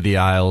State of the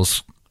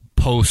Isles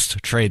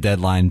post-trade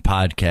deadline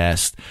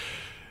podcast.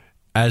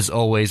 As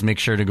always, make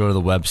sure to go to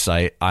the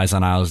website,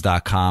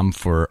 eyesonisles.com,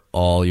 for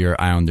all your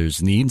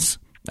Islanders needs.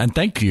 And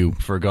thank you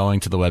for going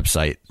to the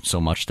website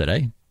so much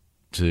today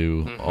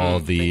to all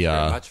the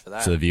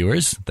to the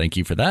viewers. Thank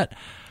you for that.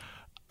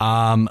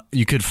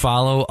 You could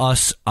follow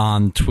us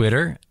on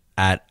Twitter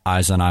at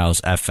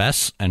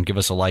EyesOnIslesFS and give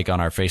us a like on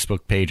our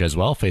Facebook page as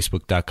well,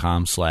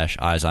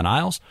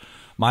 facebook.com/EyesOnIsles.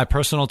 My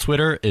personal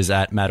Twitter is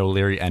at Matt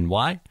O'Leary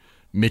NY.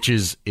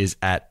 Mitch's is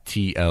at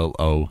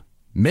TLO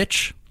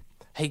Mitch.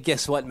 Hey,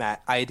 guess what,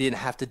 Matt? I didn't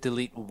have to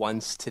delete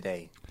once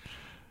today.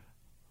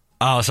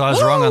 Oh, so I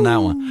was wrong on that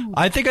one.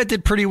 I think I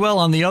did pretty well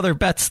on the other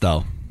bets,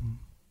 though.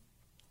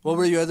 What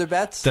were your other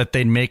bets? That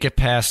they'd make it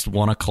past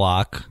 1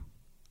 o'clock.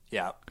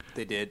 Yeah,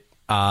 they did.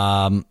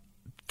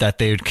 That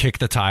they would kick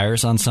the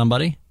tires on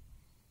somebody.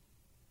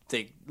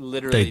 They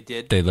literally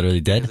did. They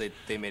literally did?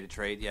 They made a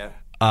trade, yeah.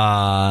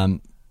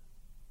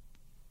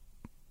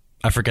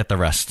 I forget the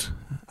rest.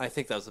 I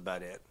think that was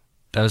about it.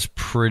 I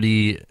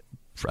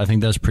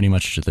think that was pretty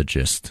much the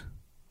gist.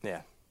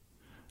 Yeah.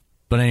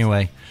 But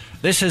anyway,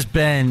 this has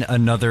been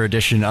another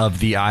edition of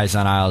the Eyes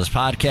on Isles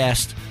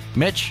podcast.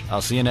 Mitch,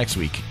 I'll see you next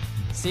week.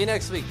 See you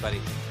next week, buddy.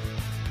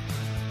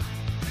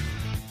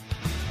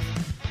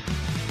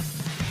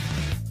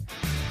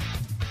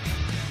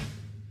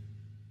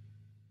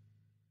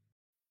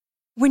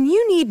 When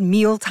you need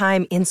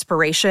mealtime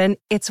inspiration,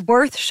 it's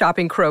worth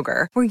shopping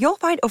Kroger, where you'll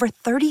find over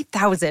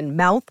 30,000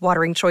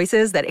 mouth-watering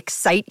choices that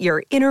excite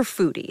your inner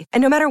foodie.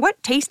 And no matter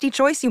what tasty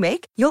choice you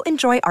make, you'll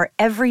enjoy our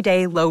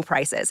everyday low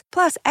prices,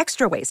 plus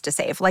extra ways to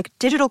save, like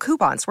digital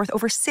coupons worth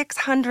over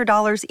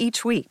 $600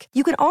 each week.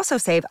 You can also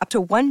save up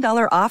to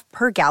 $1 off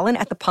per gallon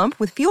at the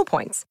pump with fuel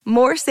points.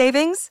 More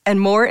savings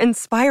and more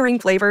inspiring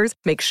flavors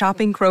make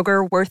shopping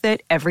Kroger worth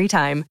it every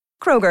time.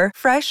 Kroger,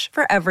 fresh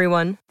for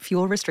everyone.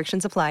 Fuel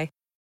restrictions apply.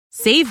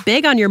 Save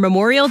big on your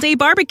Memorial Day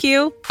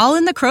barbecue, all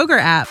in the Kroger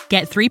app.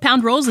 Get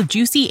 3-pound rolls of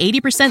juicy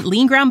 80%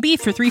 lean ground beef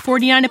for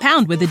 $3.49 a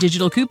pound with a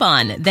digital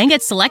coupon. Then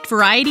get select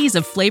varieties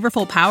of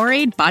flavorful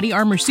Powerade, Body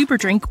Armor Super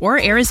Drink,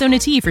 or Arizona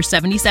tea for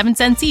 77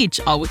 cents each,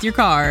 all with your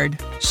card.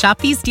 Shop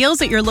these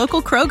deals at your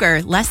local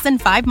Kroger, less than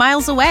 5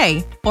 miles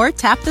away. Or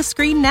tap the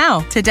screen now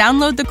to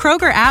download the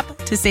Kroger app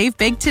to save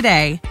big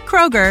today.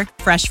 Kroger,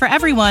 fresh for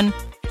everyone.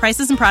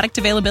 Prices and product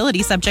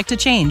availability subject to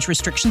change.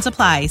 Restrictions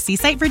apply. See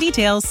site for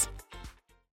details.